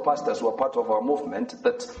hundreds of pastors who are part of our movement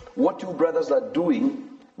that what you brothers are doing,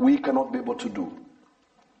 we cannot be able to do.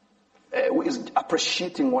 Is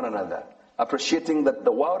appreciating one another, appreciating that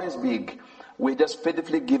the world is big. We're just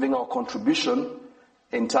faithfully giving our contribution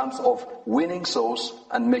in terms of winning souls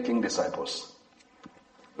and making disciples.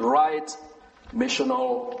 Right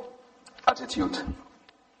missional attitude.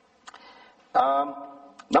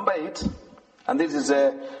 Number 8, and this is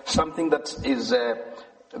something that is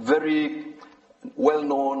very well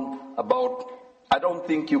known about. I don't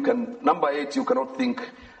think you can, number 8, you cannot think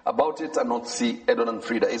about it and not see Edward and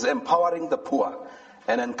Frida, is empowering the poor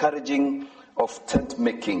and encouraging of tent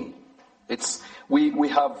making. We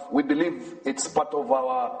believe it's part of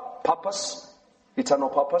our purpose, eternal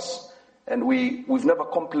purpose, and we've never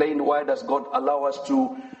complained. Why does God allow us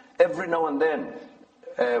to every now and then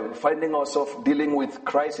finding ourselves dealing with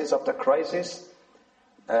crisis after crisis,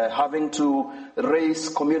 having to raise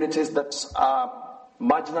communities that are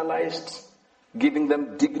marginalized, giving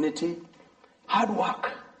them dignity, hard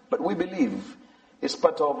work, but we believe it's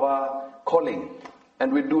part of our calling,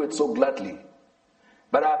 and we do it so gladly.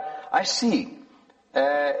 But I see,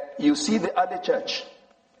 you see the early church,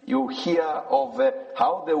 you hear of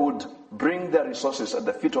how they would bring their resources at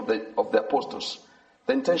the feet of the apostles.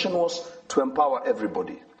 The intention was to empower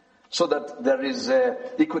everybody, so that there is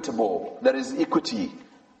equity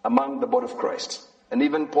among the body of Christ. And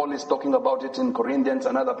even Paul is talking about it in Corinthians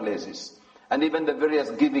and other places. And even the various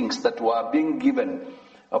givings that were being given,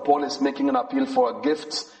 Paul is making an appeal for a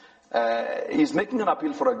gift. He's making an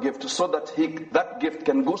appeal for a gift so that that gift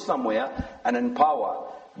can go somewhere and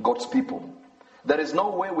empower God's people. There is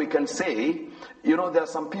no way we can say, there are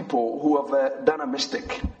some people who have done a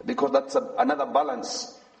mistake, because that's another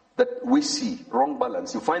balance that we see, wrong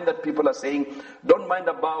balance. You find that people are saying, don't mind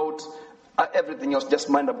about everything else, just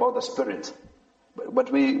mind about the spirit.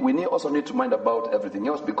 But we also need to mind about everything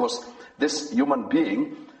else, because this human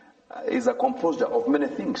being is a composer of many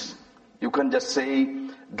things. You can just say,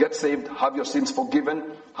 get saved, have your sins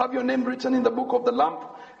forgiven, have your name written in the book of the Lamb.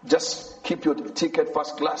 Just keep your ticket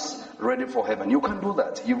first class, ready for heaven. You can't do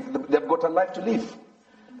that. They've got a life to live.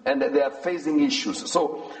 And they are facing issues.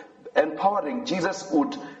 So, empowering, Jesus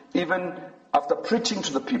would, even after preaching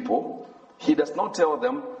to the people, he does not tell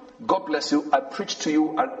them, God bless you, I preached to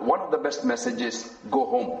you, and one of the best messages, go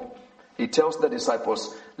home. He tells the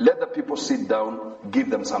disciples, let the people sit down, give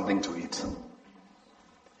them something to eat.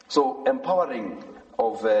 So, empowering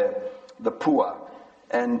of the poor,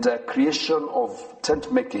 and creation of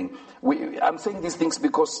tent making. I'm saying these things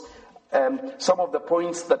because some of the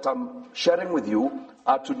points that I'm sharing with you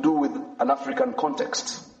are to do with an African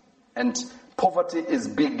context. And Poverty is a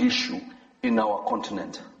big issue in our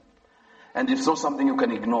continent. And it's not something you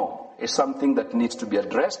can ignore. It's something that needs to be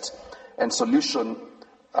addressed and solution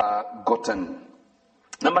gotten.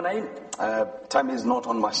 Number 9, time is not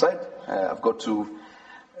on my side. I've got to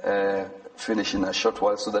finish in a short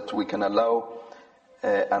while so that we can allow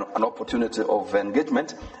an opportunity of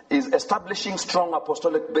engagement, is establishing strong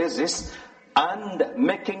apostolic basis and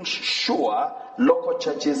making sure local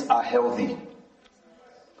churches are healthy.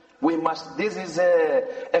 This is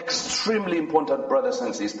extremely important, brothers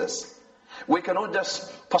and sisters. We cannot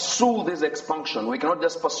just pursue this expansion. We cannot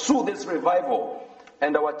just pursue this revival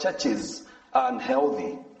and our churches are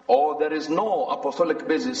unhealthy. Or there is no apostolic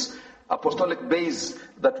base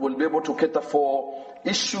that will be able to cater for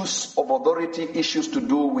issues of authority, issues to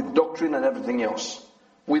do with doctrine and everything else.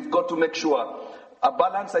 We've got to make sure a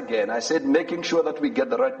balance again. I said making sure that we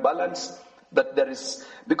get the right balance, that there is,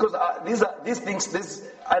 because these things,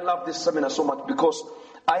 I love this seminar so much because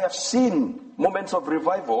I have seen moments of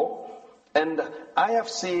revival and I have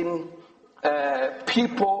seen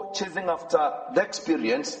people chasing after the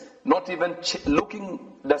experience, not even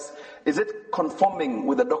looking, is it conforming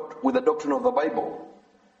with the doctrine of the Bible?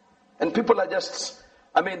 And people are just,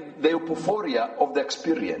 the euphoria of the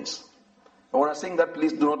experience. And when I'm saying that,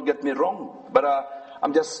 please do not get me wrong. But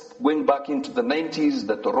I'm just going back into the 90s,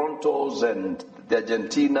 the Torontos and the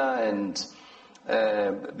Argentina and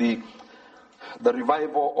the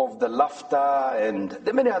revival of the laughter and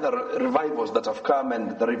the many other revivals that have come,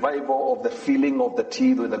 and the revival of the feeling of the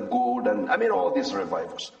teeth with the gold, and all these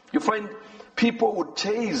revivals. You find people would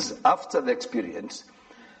chase after the experience.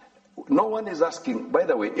 No one is asking, by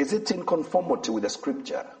the way, is it in conformity with the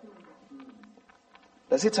scripture?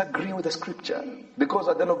 Does it agree with the scripture? Because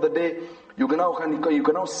at the end of the day, you can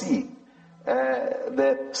now see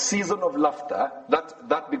the season of laughter,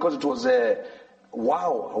 that because it was a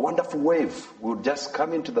wonderful wave. We would just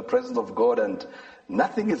come into the presence of God and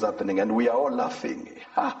nothing is happening and we are all laughing.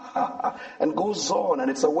 And goes on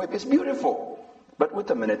and it's a wave. It's beautiful. But wait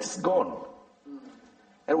a minute, it's gone.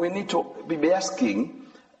 And we need to be asking,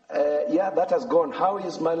 that has gone. How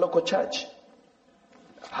is my local church?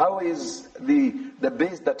 How is the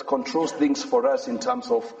base that controls things for us in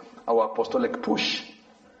terms of our apostolic push?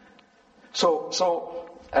 So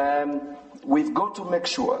we've got to make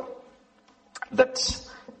sure that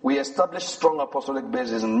we establish strong apostolic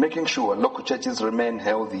bases and making sure local churches remain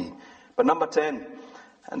healthy. But number 10,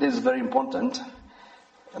 and this is very important,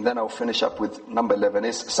 and then I'll finish up with number 11,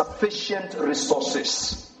 is sufficient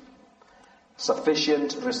resources.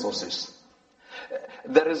 Sufficient resources.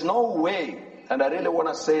 There is no way, and I really want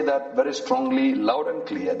to say that very strongly, loud and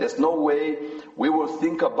clear, there's no way we will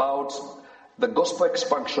think about the gospel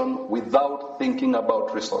expansion without thinking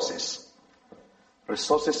about resources.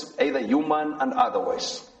 Resources, either human and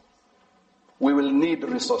otherwise. We will need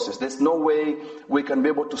resources. There's no way we can be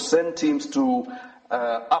able to send teams to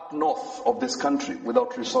up north of this country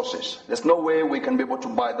without resources. There's no way we can be able to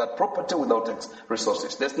buy that property without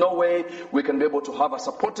resources. There's no way we can be able to have a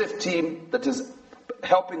supportive team that is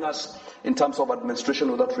helping us in terms of administration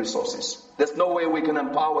without resources. There's no way we can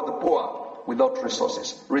empower the poor without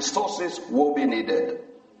resources. Resources will be needed.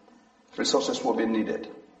 Resources will be needed.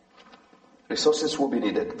 Resources will be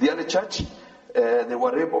needed. The early church, they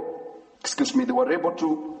were able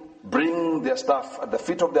to bring their stuff at the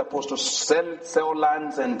feet of the apostles, sell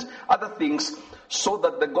lands and other things, so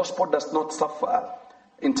that the gospel does not suffer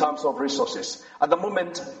in terms of resources. At the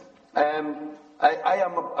moment, I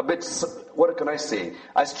am a bit, what can I say?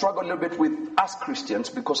 I struggle a little bit with us Christians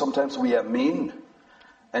because sometimes we are mean.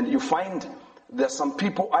 And you find there's some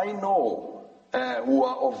people I know who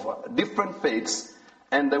are of different faiths,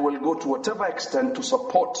 and they will go to whatever extent to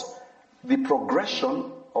support the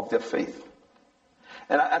progression of their faith.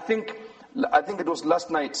 And I think it was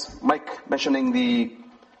last night, Mike mentioning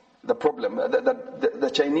the problem,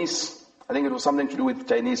 the Chinese, I think it was something to do with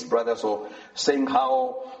Chinese brothers, or saying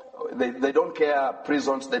how they don't care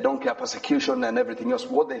prisons, they don't care persecution and everything else.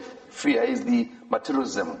 What they fear is the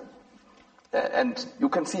materialism. And you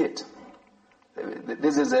can see it.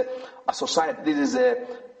 This is a society. This is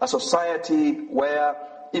a society where,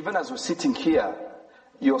 even as we're sitting here,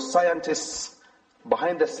 your scientists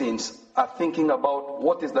behind the scenes are thinking about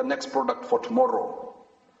what is the next product for tomorrow,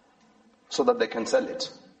 so that they can sell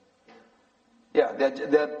it. Yeah,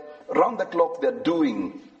 they're round the clock. They're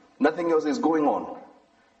doing, nothing else is going on,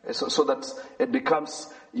 so that it becomes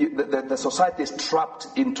the society is trapped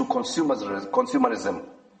into consumerism.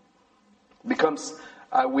 Becomes.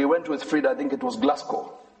 We went with Frida, I think it was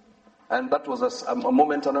Glasgow. And that was a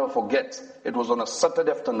moment I'll never forget. It was on a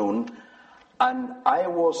Saturday afternoon. And I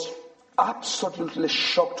was absolutely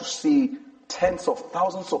shocked to see tens of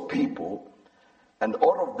thousands of people, and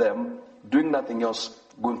all of them doing nothing else,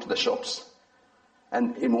 going to the shops.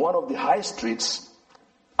 And in one of the high streets,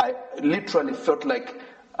 I literally felt like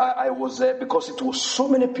I was there because it was so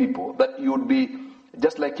many people that you would be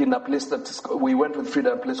just like in a place that we went with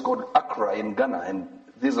Frida, a place called Accra in Ghana, and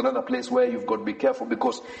this is another place where you've got to be careful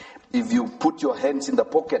because if you put your hands in the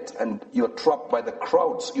pocket and you're trapped by the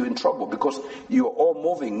crowds, you're in trouble because you're all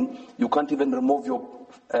moving. You can't even remove your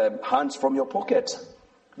hands from your pocket.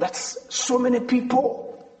 That's so many people.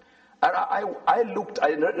 And I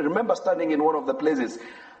remember standing in one of the places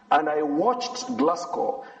and I watched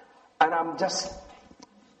Glasgow and I'm just,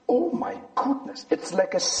 oh my goodness, it's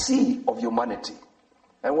like a sea of humanity.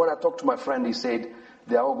 And when I talked to my friend, he said,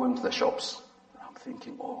 they are all going to the shops. I'm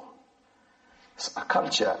thinking, oh, it's a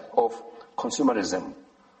culture of consumerism.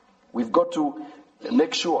 We've got to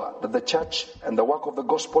make sure that the church and the work of the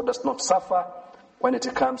gospel does not suffer when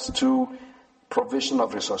it comes to provision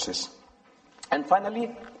of resources. And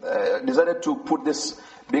finally, decided to put this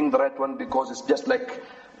being the right one because it's just like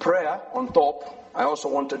prayer on top. I also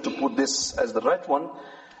wanted to put this as the right one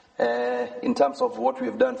in terms of what we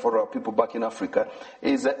have done for our people back in Africa,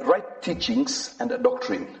 is right teachings and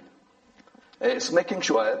doctrine. It's making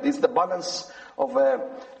sure it's the balance of,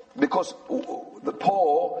 because the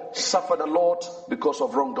poor suffered a lot because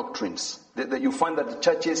of wrong doctrines. You find that the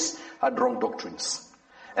churches had wrong doctrines.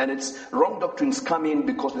 And it's wrong doctrines come in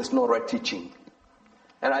because there's no right teaching.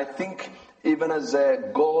 And I think even as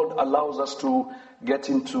God allows us to get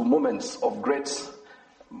into moments of great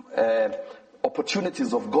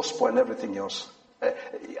opportunities of gospel and everything else.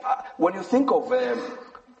 When you think of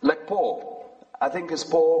like Paul, I think it's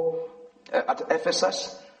Paul at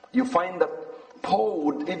Ephesus, you find that Paul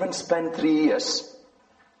would even spend 3 years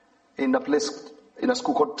in a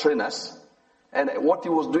school called Trainers, and what he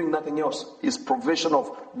was doing nothing else is provision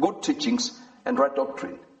of good teachings and right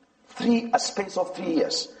doctrine. A space of 3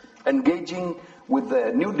 years, engaging with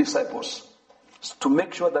the new disciples to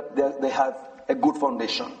make sure that they have a good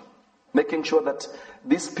foundation. Making sure that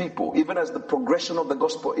these people, even as the progression of the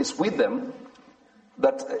gospel is with them,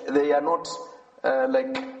 that they are not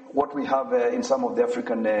like what we have in some of the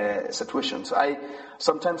African situations. I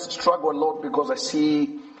sometimes struggle a lot because I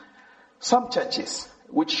see some churches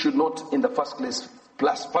which should not in the first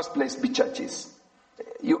place be churches.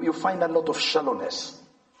 You find a lot of shallowness.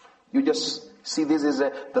 You just see this is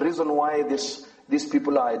the reason why these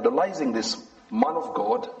people are idolizing this man of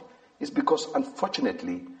God is because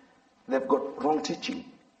unfortunately they've got wrong teaching.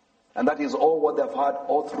 And that is all what they've had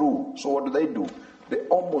all through. So what do? They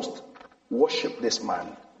almost worship this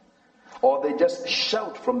man. Or they just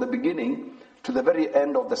shout from the beginning to the very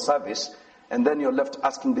end of the service, and then you're left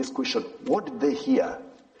asking this question, what did they hear?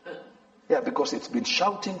 Yeah, because it's been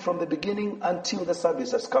shouting from the beginning until the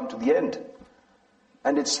service has come to the end.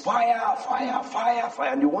 And it's fire, fire, fire,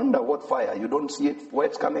 fire. And you wonder what fire. You don't see it, where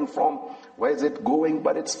it's coming from, where is it going,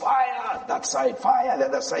 but it's fire, that side, fire, the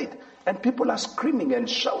other side. And people are screaming and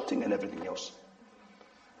shouting and everything else.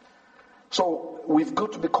 So we've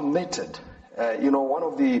got to be committed. One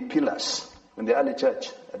of the pillars in the early church,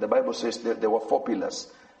 the Bible says there were 4 pillars.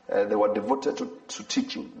 They were devoted to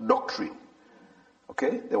teaching, doctrine.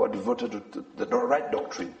 Okay? They were devoted to the right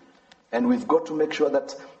doctrine. And we've got to make sure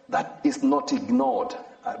that is not ignored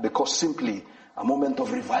because simply a moment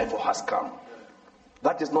of revival has come.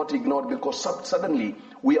 That is not ignored because suddenly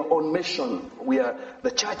we are on mission.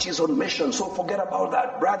 The church is on mission, so forget about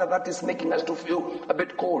that. Brother, that is making us to feel a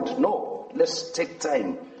bit cold. No, let's take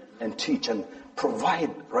time and teach and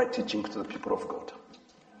provide right teaching to the people of God.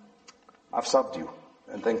 I've served you,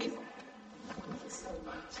 and thank you.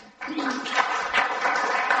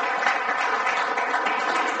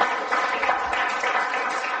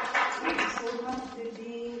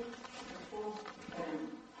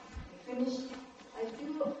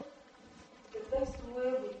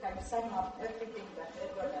 Sum up everything that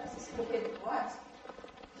Edward has spoken to us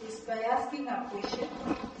is by asking a question.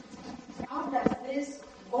 How does this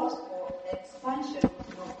gospel expansion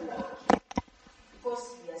look like?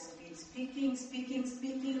 Because he has been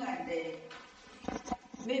speaking, and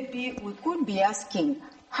maybe we could be asking,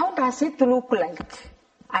 how does it look like?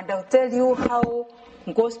 And I'll tell you how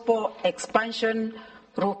gospel expansion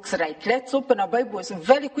looks like. Let's open our Bibles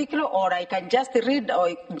very quickly, or I can just read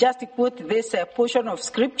or just quote this portion of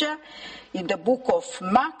scripture in the book of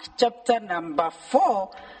Mark, chapter number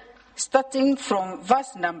 4, starting from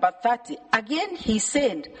verse number 30. Again, he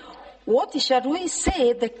said, what shall we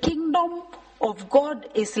say the kingdom of God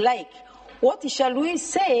is like? What shall we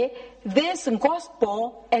say this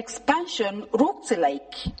gospel expansion looks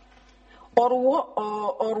like? Or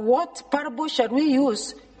what parable shall we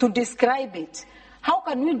use to describe it. How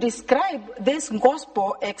can we describe this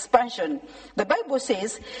gospel expansion? The Bible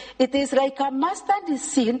says it is like a mustard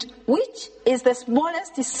seed, which is the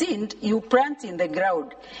smallest seed you plant in the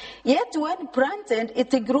ground. Yet when planted,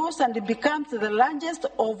 it grows and becomes the largest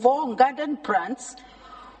of all garden plants,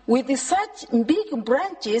 with such big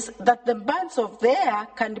branches that the birds of the air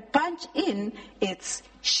can punch in its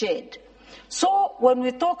shade. So when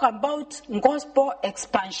we talk about gospel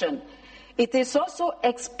expansion, it is also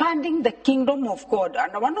expanding the kingdom of God.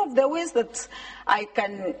 And one of the ways that I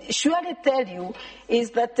can surely tell you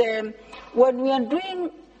is that when we are doing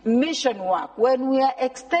mission work, when we are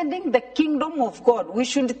extending the kingdom of God, we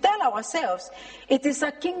should tell ourselves it is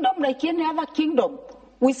a kingdom like any other kingdom.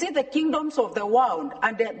 We see the kingdoms of the world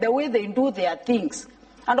and the way they do their things.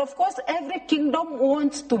 And of course, every kingdom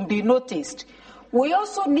wants to be noticed. We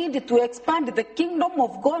also need to expand the kingdom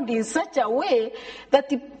of God in such a way that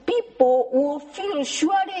the people will feel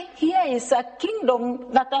surely here is a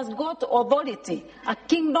kingdom that has got authority, a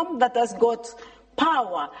kingdom that has got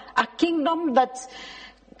power, a kingdom that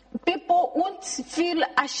people won't feel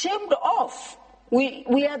ashamed of.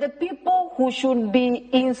 We are the people who should be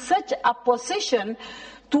in such a position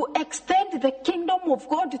to extend the kingdom of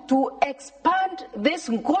God, to expand this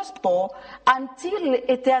gospel until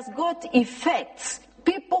it has got effects.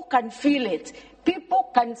 People can feel it. People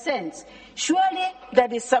can sense. Surely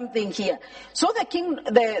there is something here. So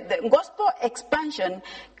the gospel expansion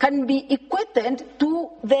can be equated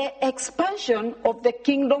to the expansion of the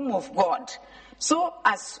kingdom of God. So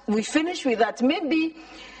as we finish with that, maybe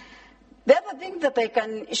the other thing that I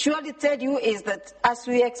can surely tell you is that as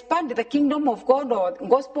we expand the kingdom of God or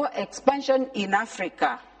gospel expansion in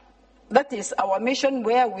Africa, that is our mission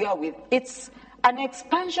where we are with. It's an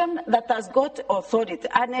expansion that has got authority,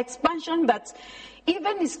 an expansion that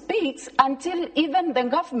even speaks until even the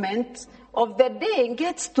government of the day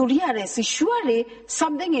gets to realize surely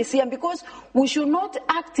something is here, because we should not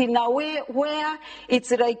act in a way where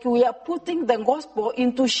it's like we are putting the gospel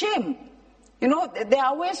into shame. You know, there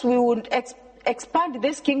are ways we would expand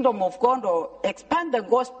this kingdom of God or expand the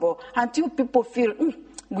gospel until people feel,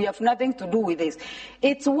 we have nothing to do with this.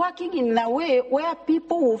 It's working in a way where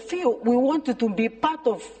people will feel we want to be part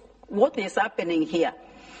of what is happening here.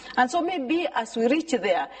 And so maybe as we reach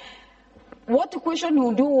there, what question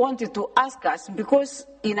would you want to ask us? Because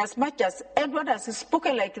in as much as Edward has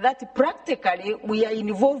spoken like that, practically we are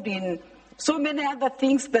involved in so many other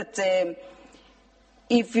things that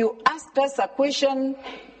if you asked us a question,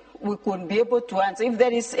 we could be able to answer. If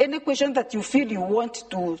there is any question that you feel you want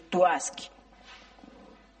to ask.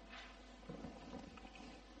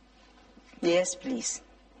 Yes, please.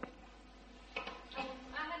 I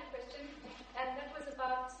had a question, and that was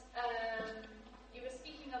about, you were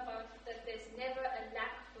speaking about that there's never a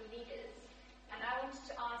lack for leaders. And I wanted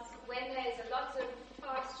to ask, when there's a lot of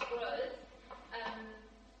fast growth,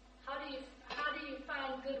 how do you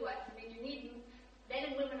find good ones? I mean, you need men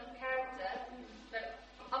and women of character, but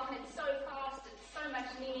often it's so fast, it's so much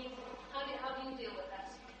need. How do you deal with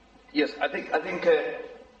that? Yes, I think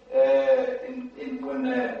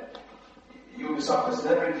when you suffer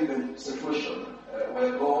every given situation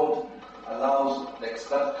where God allows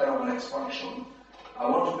that kind of an expansion, I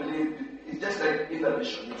want to believe it's just like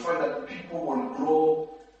innovation. You find that people will grow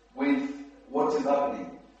with what is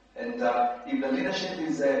happening, and if the leadership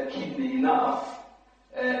is keen enough,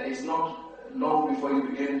 it's not long before you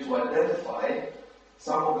begin to identify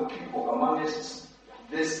some of the people amongst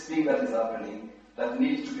this thing that is happening that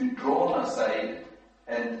need to be drawn aside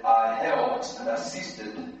and are helped and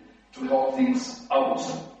assisted to help things out.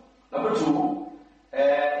 Number two,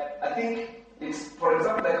 I think it's, for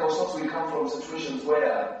example, like also we come from situations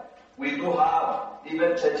where we do have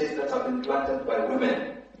even churches that have been planted by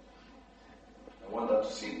women. I want that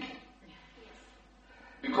to sink.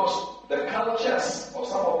 Because the cultures of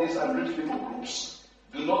some of these unreached people groups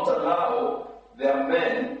do not allow their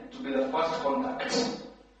men to be the first contact.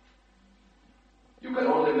 You can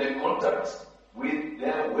only make contact with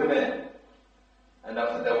their women. And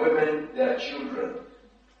after their women, their children.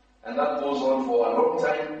 And that goes on for a long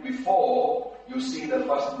time before you see the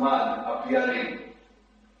first man appearing.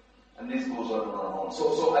 And this goes on and on.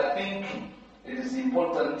 So I think it is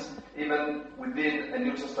important, even within a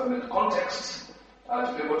New Testament context,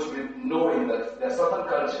 to be able to be knowing that there are certain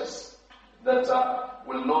cultures that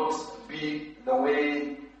will not be the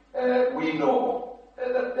way we know.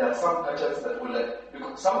 That there are some cultures that will,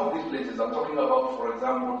 because some of these places I'm talking about, for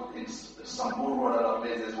example, in Samburu and other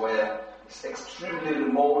places where it's extremely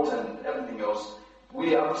remote and everything else,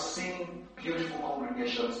 we have seen beautiful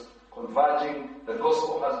congregations converging. The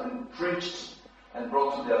gospel has been preached and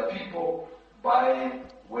brought to their people by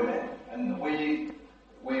women. And we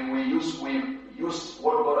use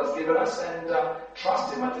what God has given us and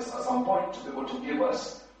trust Him at some point to be able to give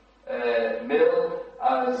us male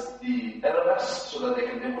as the elders so that they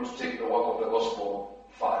can be able to take the work of the gospel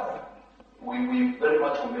further. We very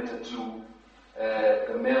much committed to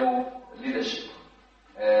the male leadership.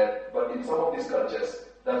 But in some of these cultures,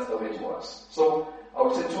 that's the way it works. So I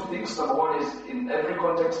would say two things. Number one is, in every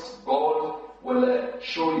context, God will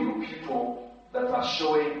show you people that are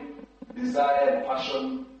showing desire and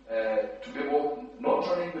passion to be able, not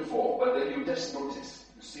training before, but then you just notice.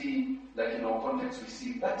 You see, like in our context, we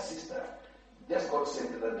see that sister just got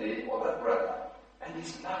saved the other day, or that brother, and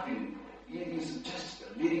he's laughing. He is just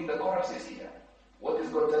leading the choruses here. What is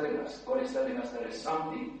God telling us? God is telling us there is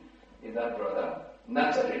something in that brother.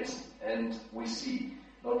 Nurture it, and we see,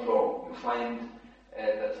 not wrong, you find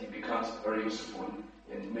that he becomes very useful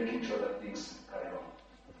in making sure that things carry on.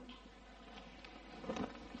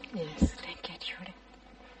 Yes, thank you, Judy.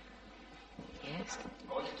 Yes.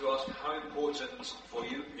 I wanted to ask how important for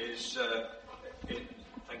you is, thank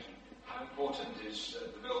you, how important is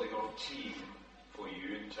the building of team for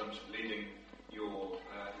you in terms of leading your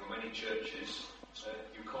many churches?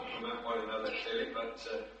 You complement one another clearly, but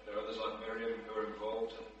there are others like Miriam who are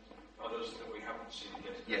involved and others that we haven't seen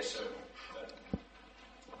yet. Yes. So,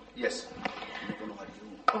 yes.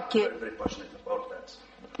 Okay. Very, very passionate about that.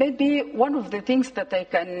 Maybe one of the things that I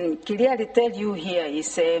can clearly tell you here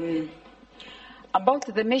is about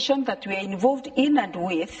the mission that we are involved in and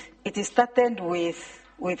with. It started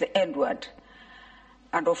with Edward.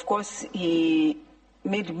 And of course, he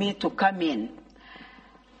made me to come in.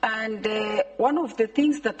 And one of the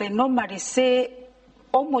things that I normally say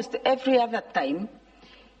almost every other time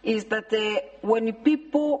is that when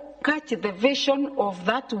people catch the vision of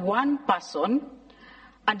that one person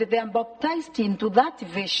and they are baptized into that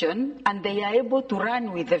vision and they are able to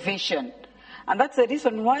run with the vision. And that's the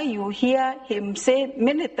reason why you hear him say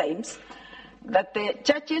many times that the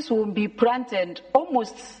churches will be planted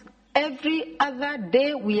almost every other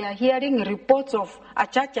day. We are hearing reports of a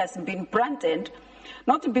church has been planted.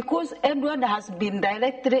 Not because Edward has been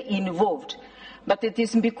directly involved, but it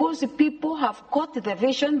is because people have caught the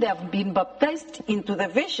vision, they have been baptized into the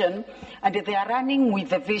vision, and they are running with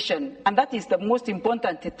the vision. And that is the most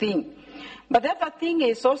important thing. But the other thing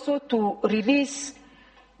is also to release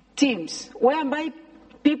teams, whereby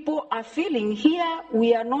people are feeling here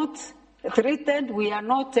we are not threatened, we are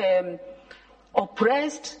not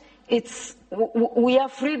oppressed, we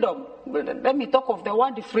have freedom. Let me talk of the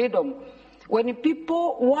word freedom. When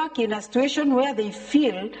people work in a situation where they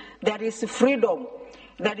feel there is freedom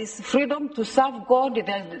to serve God,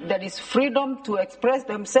 there is freedom to express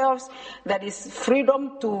themselves, there is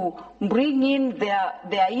freedom to bring in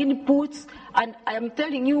their inputs, and I am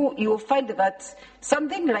telling you, you will find that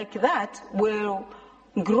something like that will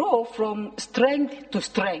grow from strength to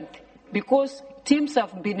strength, because teams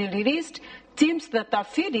have been released. Teams that are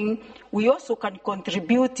feeding, we also can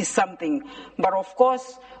contribute to something. But of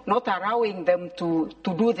course, not allowing them to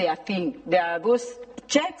do their thing. There are those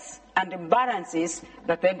checks and imbalances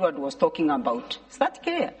that Edward was talking about. Is that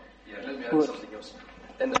clear? Yeah, let me add something else.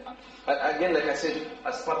 And again, like I said,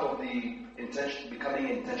 as part of the becoming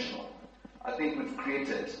intentional, I think we've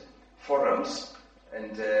created forums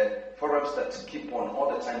and forums that keep on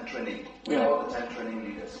all the time training. We are all the time training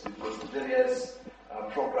leaders. We've got various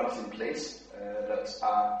programs in place that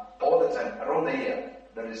are all the time, around the year,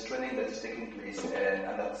 there is training that is taking place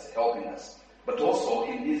and that's helping us. But also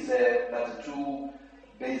in these 32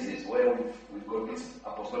 bases where we've got these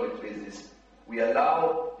apostolic bases, we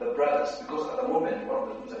allow the brothers, because at the moment, one of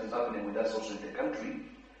the things that is happening with us also in the country,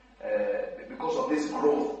 because of this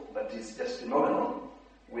growth that is just phenomenal,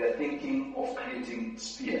 we are thinking of creating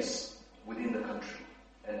spheres within the country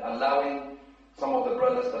and allowing some of the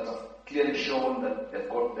brothers that have clearly shown that they've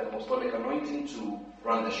got the apostolic anointing to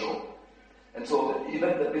run the show. And so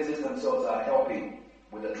even the business themselves are helping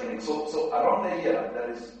with the training. So around the year,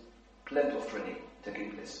 there is plenty of training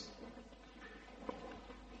taking place.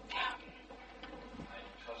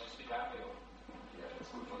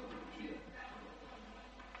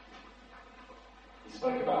 You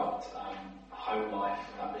spoke about home life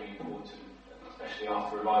and that being important, especially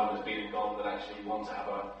after revival has been and gone, that actually you want to have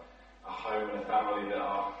a home and a family that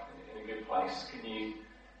are in a good place. Can you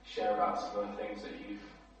share about some of the things that you've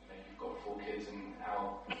got 4 kids and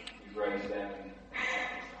how you've raised them and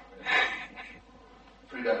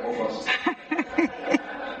Frida, go first.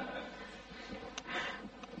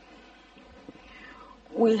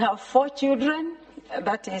 We have 4 children.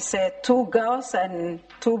 That is 2 girls and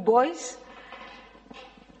 2 boys.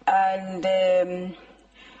 And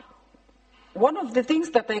one of the things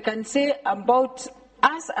that I can say about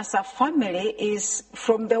us as a family is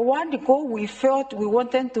from the word go, we felt we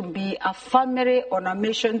wanted to be a family on a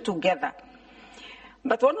mission together.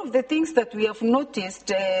 But one of the things that we have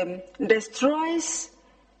noticed destroys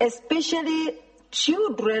especially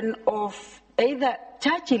children of either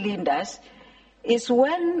church leaders is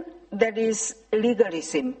when there is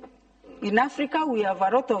legalism. In Africa, we have a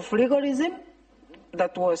lot of legalism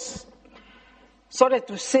that was, sorry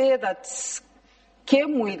to say, that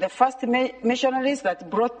came with the first missionaries that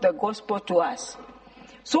brought the gospel to us.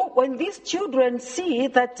 So when these children see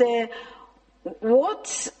that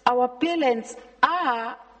what our parents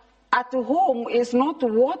are at home is not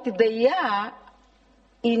what they are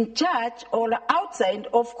in church or outside,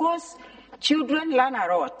 of course, children learn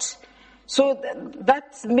a lot. So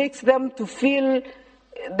that makes them to feel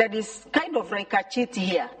that is kind of like a cheat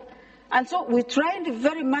here. And so we tried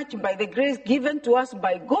very much by the grace given to us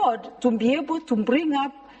by God to be able to bring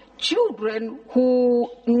up children who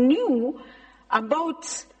knew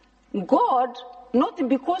about God, not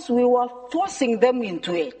because we were forcing them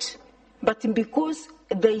into it, but because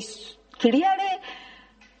they clearly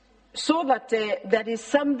saw that there is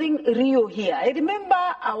something real here. I remember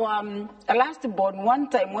our last born one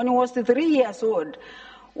time when he was 3 years old.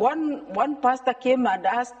 One pastor came and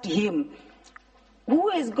asked him, "Who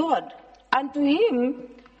is God?" And to him,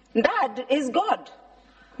 Dad is God.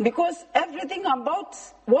 Because everything about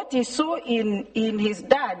what he saw in his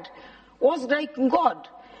dad was like God.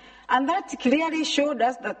 And that clearly showed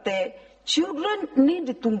us that the children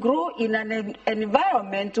need to grow in an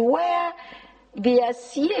environment where they are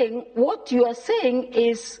seeing what you are saying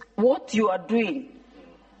is what you are doing.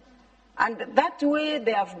 And that way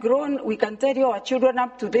they have grown. We can tell you our children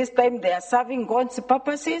up to this time, they are serving God's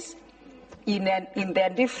purposes in their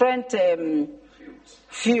different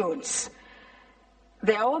fields.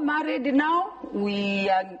 They are all married now. We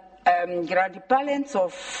are grandparents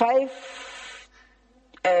of 5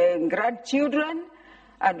 grandchildren,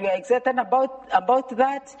 and we are excited about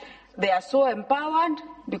that. They are so empowered,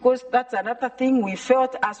 because that's another thing we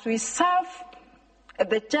felt as we serve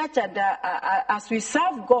the church and as we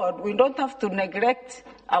serve God, we don't have to neglect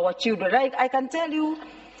our children. I can tell you,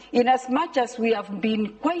 in as much as we have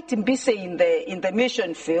been quite busy in the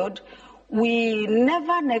mission field, we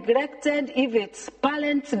never neglected if it's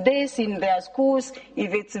parents' days in their schools,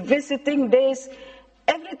 if it's visiting days.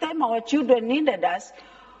 Every time our children needed us,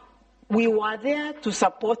 we were there to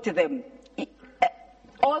support them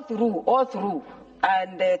all through.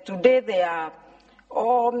 And today they are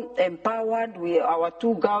all empowered. Our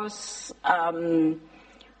 2 girls have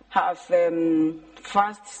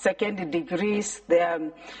first, second degrees. They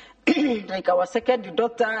are like our second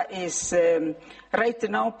daughter is right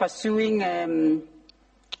now pursuing a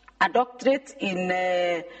doctorate in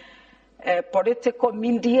political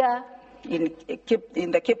media in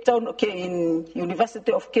the Cape Town, in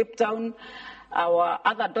University of Cape Town. Our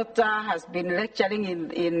other daughter has been lecturing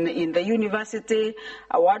in the university.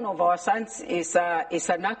 One of our sons is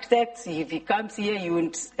an architect. If he comes here, you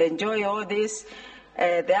will enjoy all this.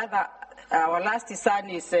 Our last son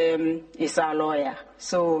is a lawyer.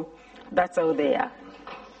 So that's how they are.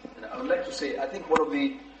 And I would like to say, I think one of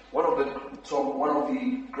the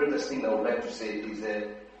greatest things I would like to say is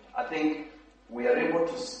I think we are able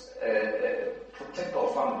to protect our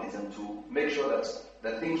families and to make sure that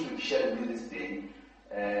the things we've shared with this day,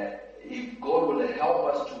 if God will help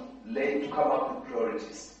us to come up with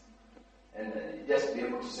priorities, and just be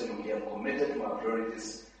able to say, okay, I'm committed to my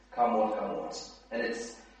priorities, come what.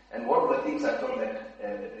 And one of the things I felt like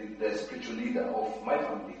the spiritual leader of my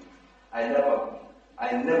family, I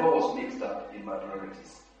never was mixed up in my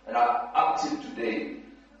priorities. And up till today,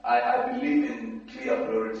 I believe in clear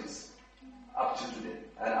priorities. Up to today.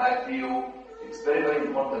 And I feel it's very, very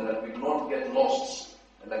important that we do not get lost.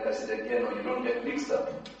 And like I said again, or you don't get mixed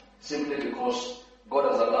up. Simply because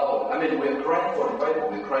God has allowed. I mean, we're crying for revival.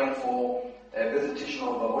 We're crying for a visitation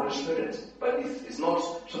of the Holy Spirit. But it's not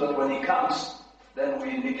so that when He comes, then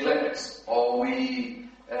we neglect or we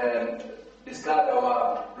discard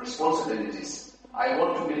our responsibilities. I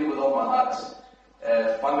want to believe with all my heart,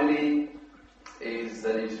 family is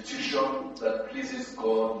an institution that pleases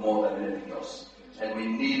God more than anything else. And we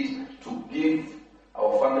need to give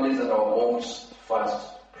our families and our homes first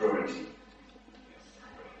priority.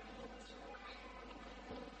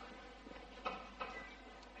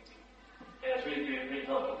 Yeah, it's really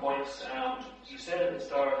helpful points. You said at the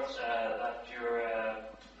start that your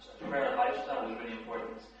prayer lifestyle is really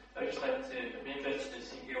important. I'd just like to be interested to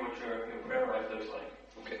hear what your prayer life looks like.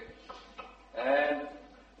 Okay.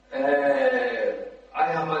 I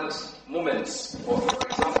have had moments, for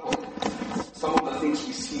example,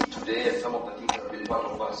 part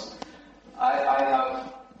of us.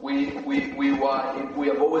 We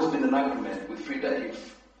have always been in agreement with Frida.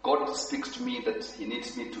 If God speaks to me that He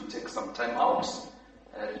needs me to take some time out,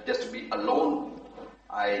 just to be alone,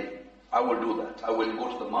 I will do that. I will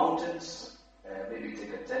go to the mountains, maybe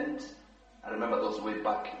take a tent. I remember those way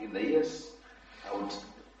back in the years. I would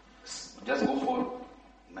just go for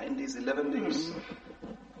 9 days, 11 days,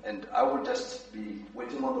 and I will just be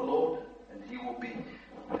waiting on the Lord, and He will be,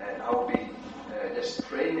 I will be just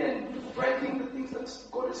praying and writing the things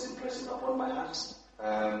that God is impressing upon my heart.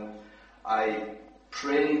 I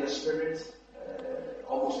pray in the Spirit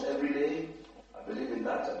almost every day. I believe in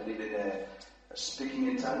that. I believe in speaking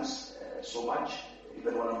in tongues so much,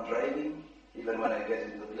 even when I'm driving, even when I get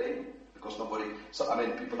into the plane, because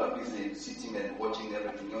people are busy sitting and watching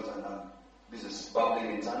everything else, and I'm busy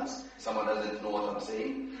babbling in tongues. Someone doesn't know what I'm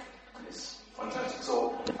saying. It's fantastic.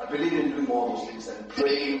 So I believe in doing all those things and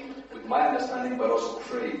praying with my understanding, but also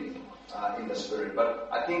praying in the Spirit. But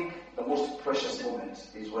I think the most precious moment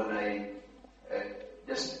is when I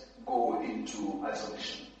just go into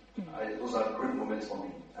isolation. Those are great moments for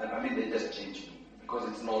me. And they just change me. Because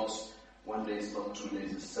it's not 1 day, it's not 2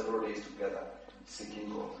 days, it's several days together seeking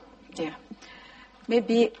God. Yeah.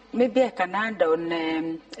 Maybe I can add on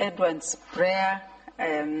Edwin's prayer.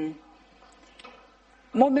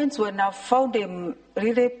 Moments when I've found him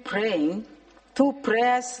really praying, 2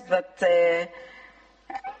 prayers that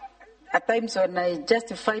at times when I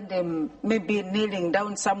just find him maybe kneeling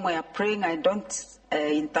down somewhere praying, I don't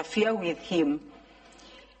interfere with him,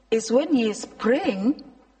 is when he is praying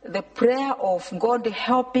the prayer of God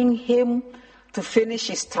helping him to finish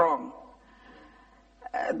strong.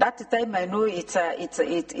 That time I know it's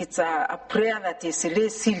a prayer that is really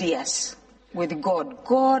serious with God.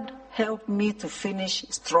 God, help me to finish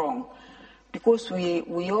strong. Because we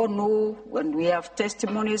all know, when we have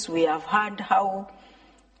testimonies, we have heard how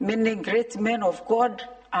many great men of God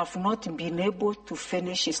have not been able to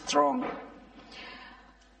finish strong.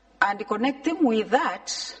 And connecting with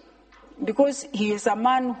that, because he is a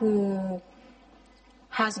man who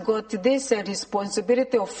has got this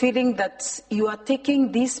responsibility of feeling that you are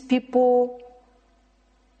taking these people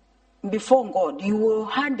before God. You will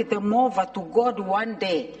hand them over to God one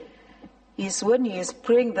day. Is when he is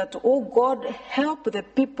praying that, oh God, help the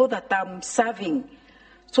people that I'm serving,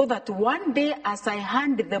 so that one day as I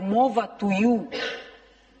hand them over to you,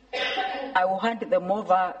 I will hand them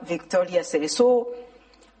over victoriously. So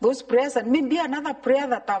those prayers, and maybe another prayer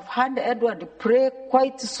that I've heard Edward pray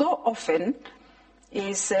quite so often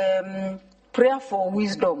is prayer for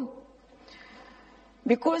wisdom.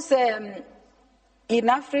 Because in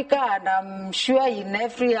Africa, and I'm sure in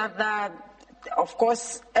every other, of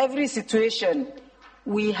course, every situation,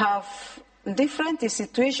 we have different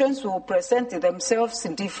situations will present themselves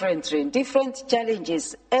differently, different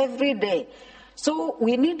challenges every day. So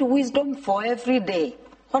we need wisdom for every day.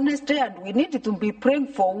 Honestly, and we need to be praying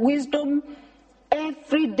for wisdom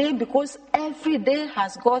every day, because every day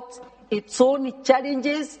has got its own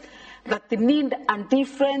challenges that need a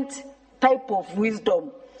different type of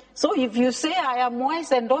wisdom. So if you say, I am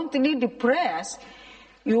wise and don't need prayers,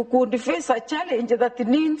 you could face a challenge that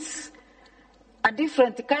needs a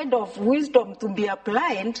different kind of wisdom to be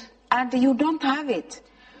applied, and you don't have it.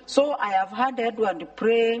 So I have had Edward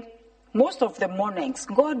pray most of the mornings,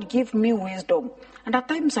 God give me wisdom. And at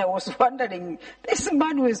times I was wondering, this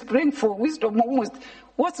man who is praying for wisdom almost,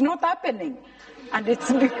 what's not happening? And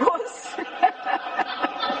it's because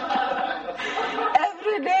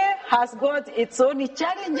every day has got its own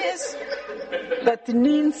challenges that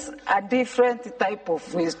needs a different type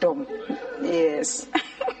of wisdom. Yes.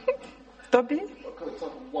 Toby? I've got time for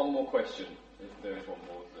one more question, if there is one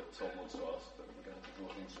more that Tom wants to ask, but we're going to draw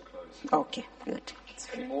things to a close. Okay, good.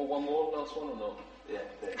 Any more? One more? Last one or not? Yeah.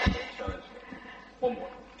 Challenge. One more.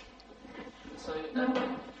 So,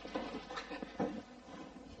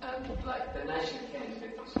 like the nation of Kenya has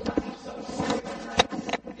been through some massive stuff,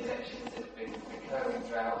 elections have been recurring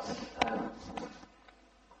droughts.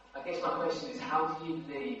 I guess my question is, how do you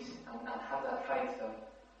lead and have that faith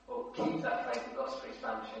or keep that faith of gospel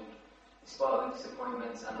expansion despite the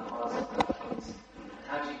disappointments and the hearts of the things? And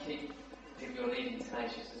how do you keep your leading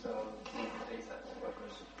tenacious as well?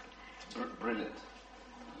 Brilliant.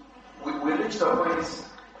 We reached a point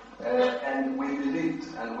and we believed,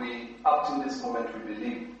 and we, up to this moment, we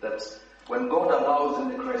believe that when God allows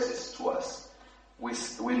any crisis to us, we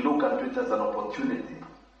look at it as an opportunity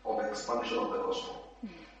of expansion of the gospel.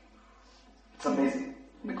 It's amazing.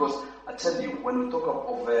 Because I tell you, when we talk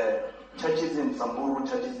of churches in Samburu,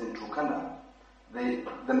 churches in Turkana,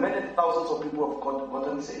 the many thousands of people have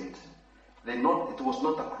gotten saved. It was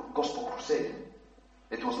not a gospel crusade.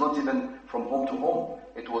 It was not even from home to home.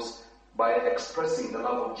 It was by expressing the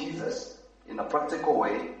love of Jesus in a practical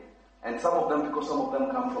way. And some of them, because some of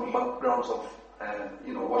them come from backgrounds of,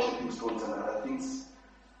 worshipping stones and other things,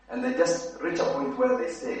 and they just reach a point where they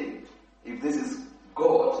say, if this is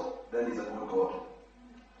God, then he's a good God.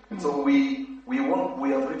 And so we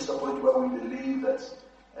have reached a point where we believe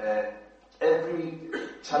that every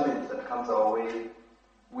challenge that comes our way,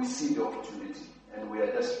 we see the opportunity, and we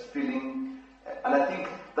are just feeling, and I think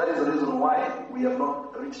that is the reason why we have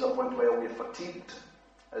not reached a point where we are fatigued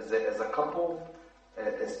as a couple,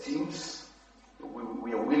 as teams.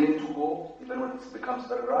 We are willing to go, even when it becomes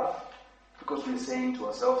very rough, because we are saying to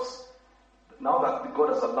ourselves, now that God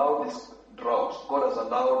has allowed this drought, God has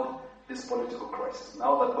allowed this political crisis,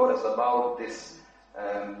 now that God has allowed this,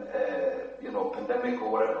 pandemic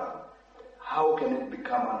or whatever, how can it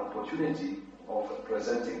become an opportunity of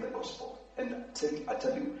presenting the gospel? And I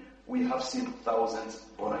tell you, we have seen thousands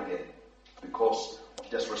born again because of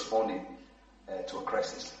just responding to a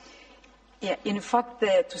crisis. Yeah, in fact,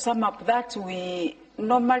 to sum up that,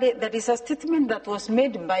 there is a statement that was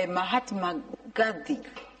made by Mahatma Gandhi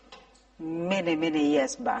many, many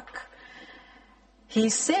years back. He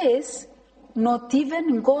says, not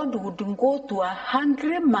even God would go to a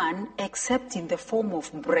hungry man except in the form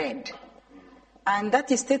of bread. And that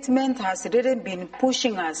statement has really been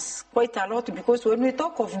pushing us quite a lot, because when we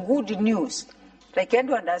talk of good news, like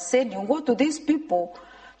Edward has said, you go to these people,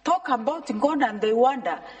 talk about God and they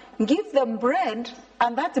wonder, give them bread,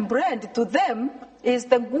 and that bread to them is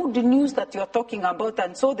the good news that you are talking about.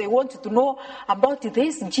 And so they want to know about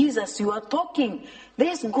this Jesus you are talking.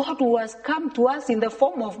 This God who has come to us in the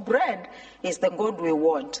form of bread is the God we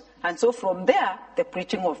want. And so from there, the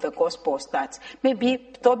preaching of the gospel starts. Maybe,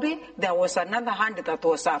 Toby, there was another hand that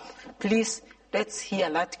was up. Please, let's hear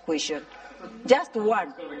that question. Just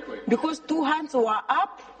one. Because 2 hands were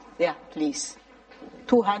up. Yeah, please.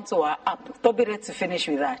 2 hands were up. Toby, let's finish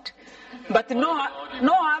with that. But no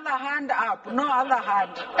other hand up. No other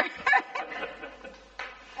hand.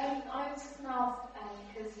 I was just going to ask,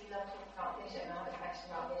 because you love talking about vision, I have a question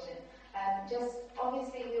about vision. Just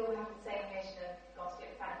obviously, we all have the same vision of gospel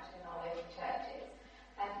expansion in our local churches.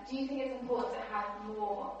 Do you think it's important to have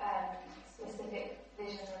more specific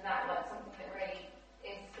vision than that, like something that really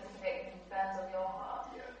is specific and burns on your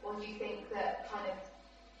heart? Yeah. Or do you think that kind of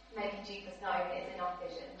making Jesus known is enough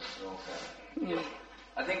vision? Okay. Yeah.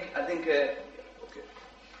 I think. Okay.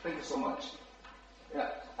 Thank you so much. Yeah.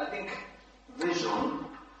 I think vision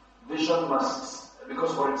must,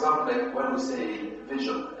 because for example, like when we say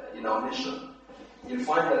vision in our nation, you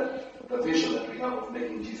find that the vision that we have of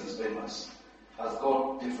making Jesus famous has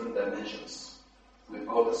got different dimensions. We've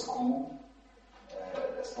got the school,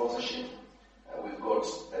 the sponsorship, we've got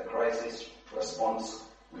the crisis response,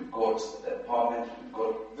 we've got the empowerment, we've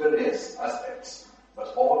got various aspects,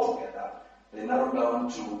 but all together they narrow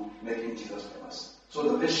down to making Jesus famous. So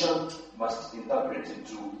the vision must interpret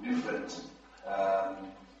into different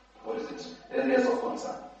areas of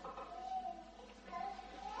concern.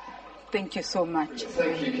 Thank you so much.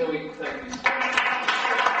 Thank you. Can we thank you?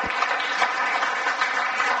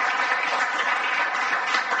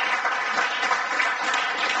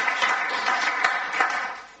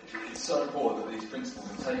 It's so important that these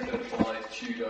principles are taken by Tudor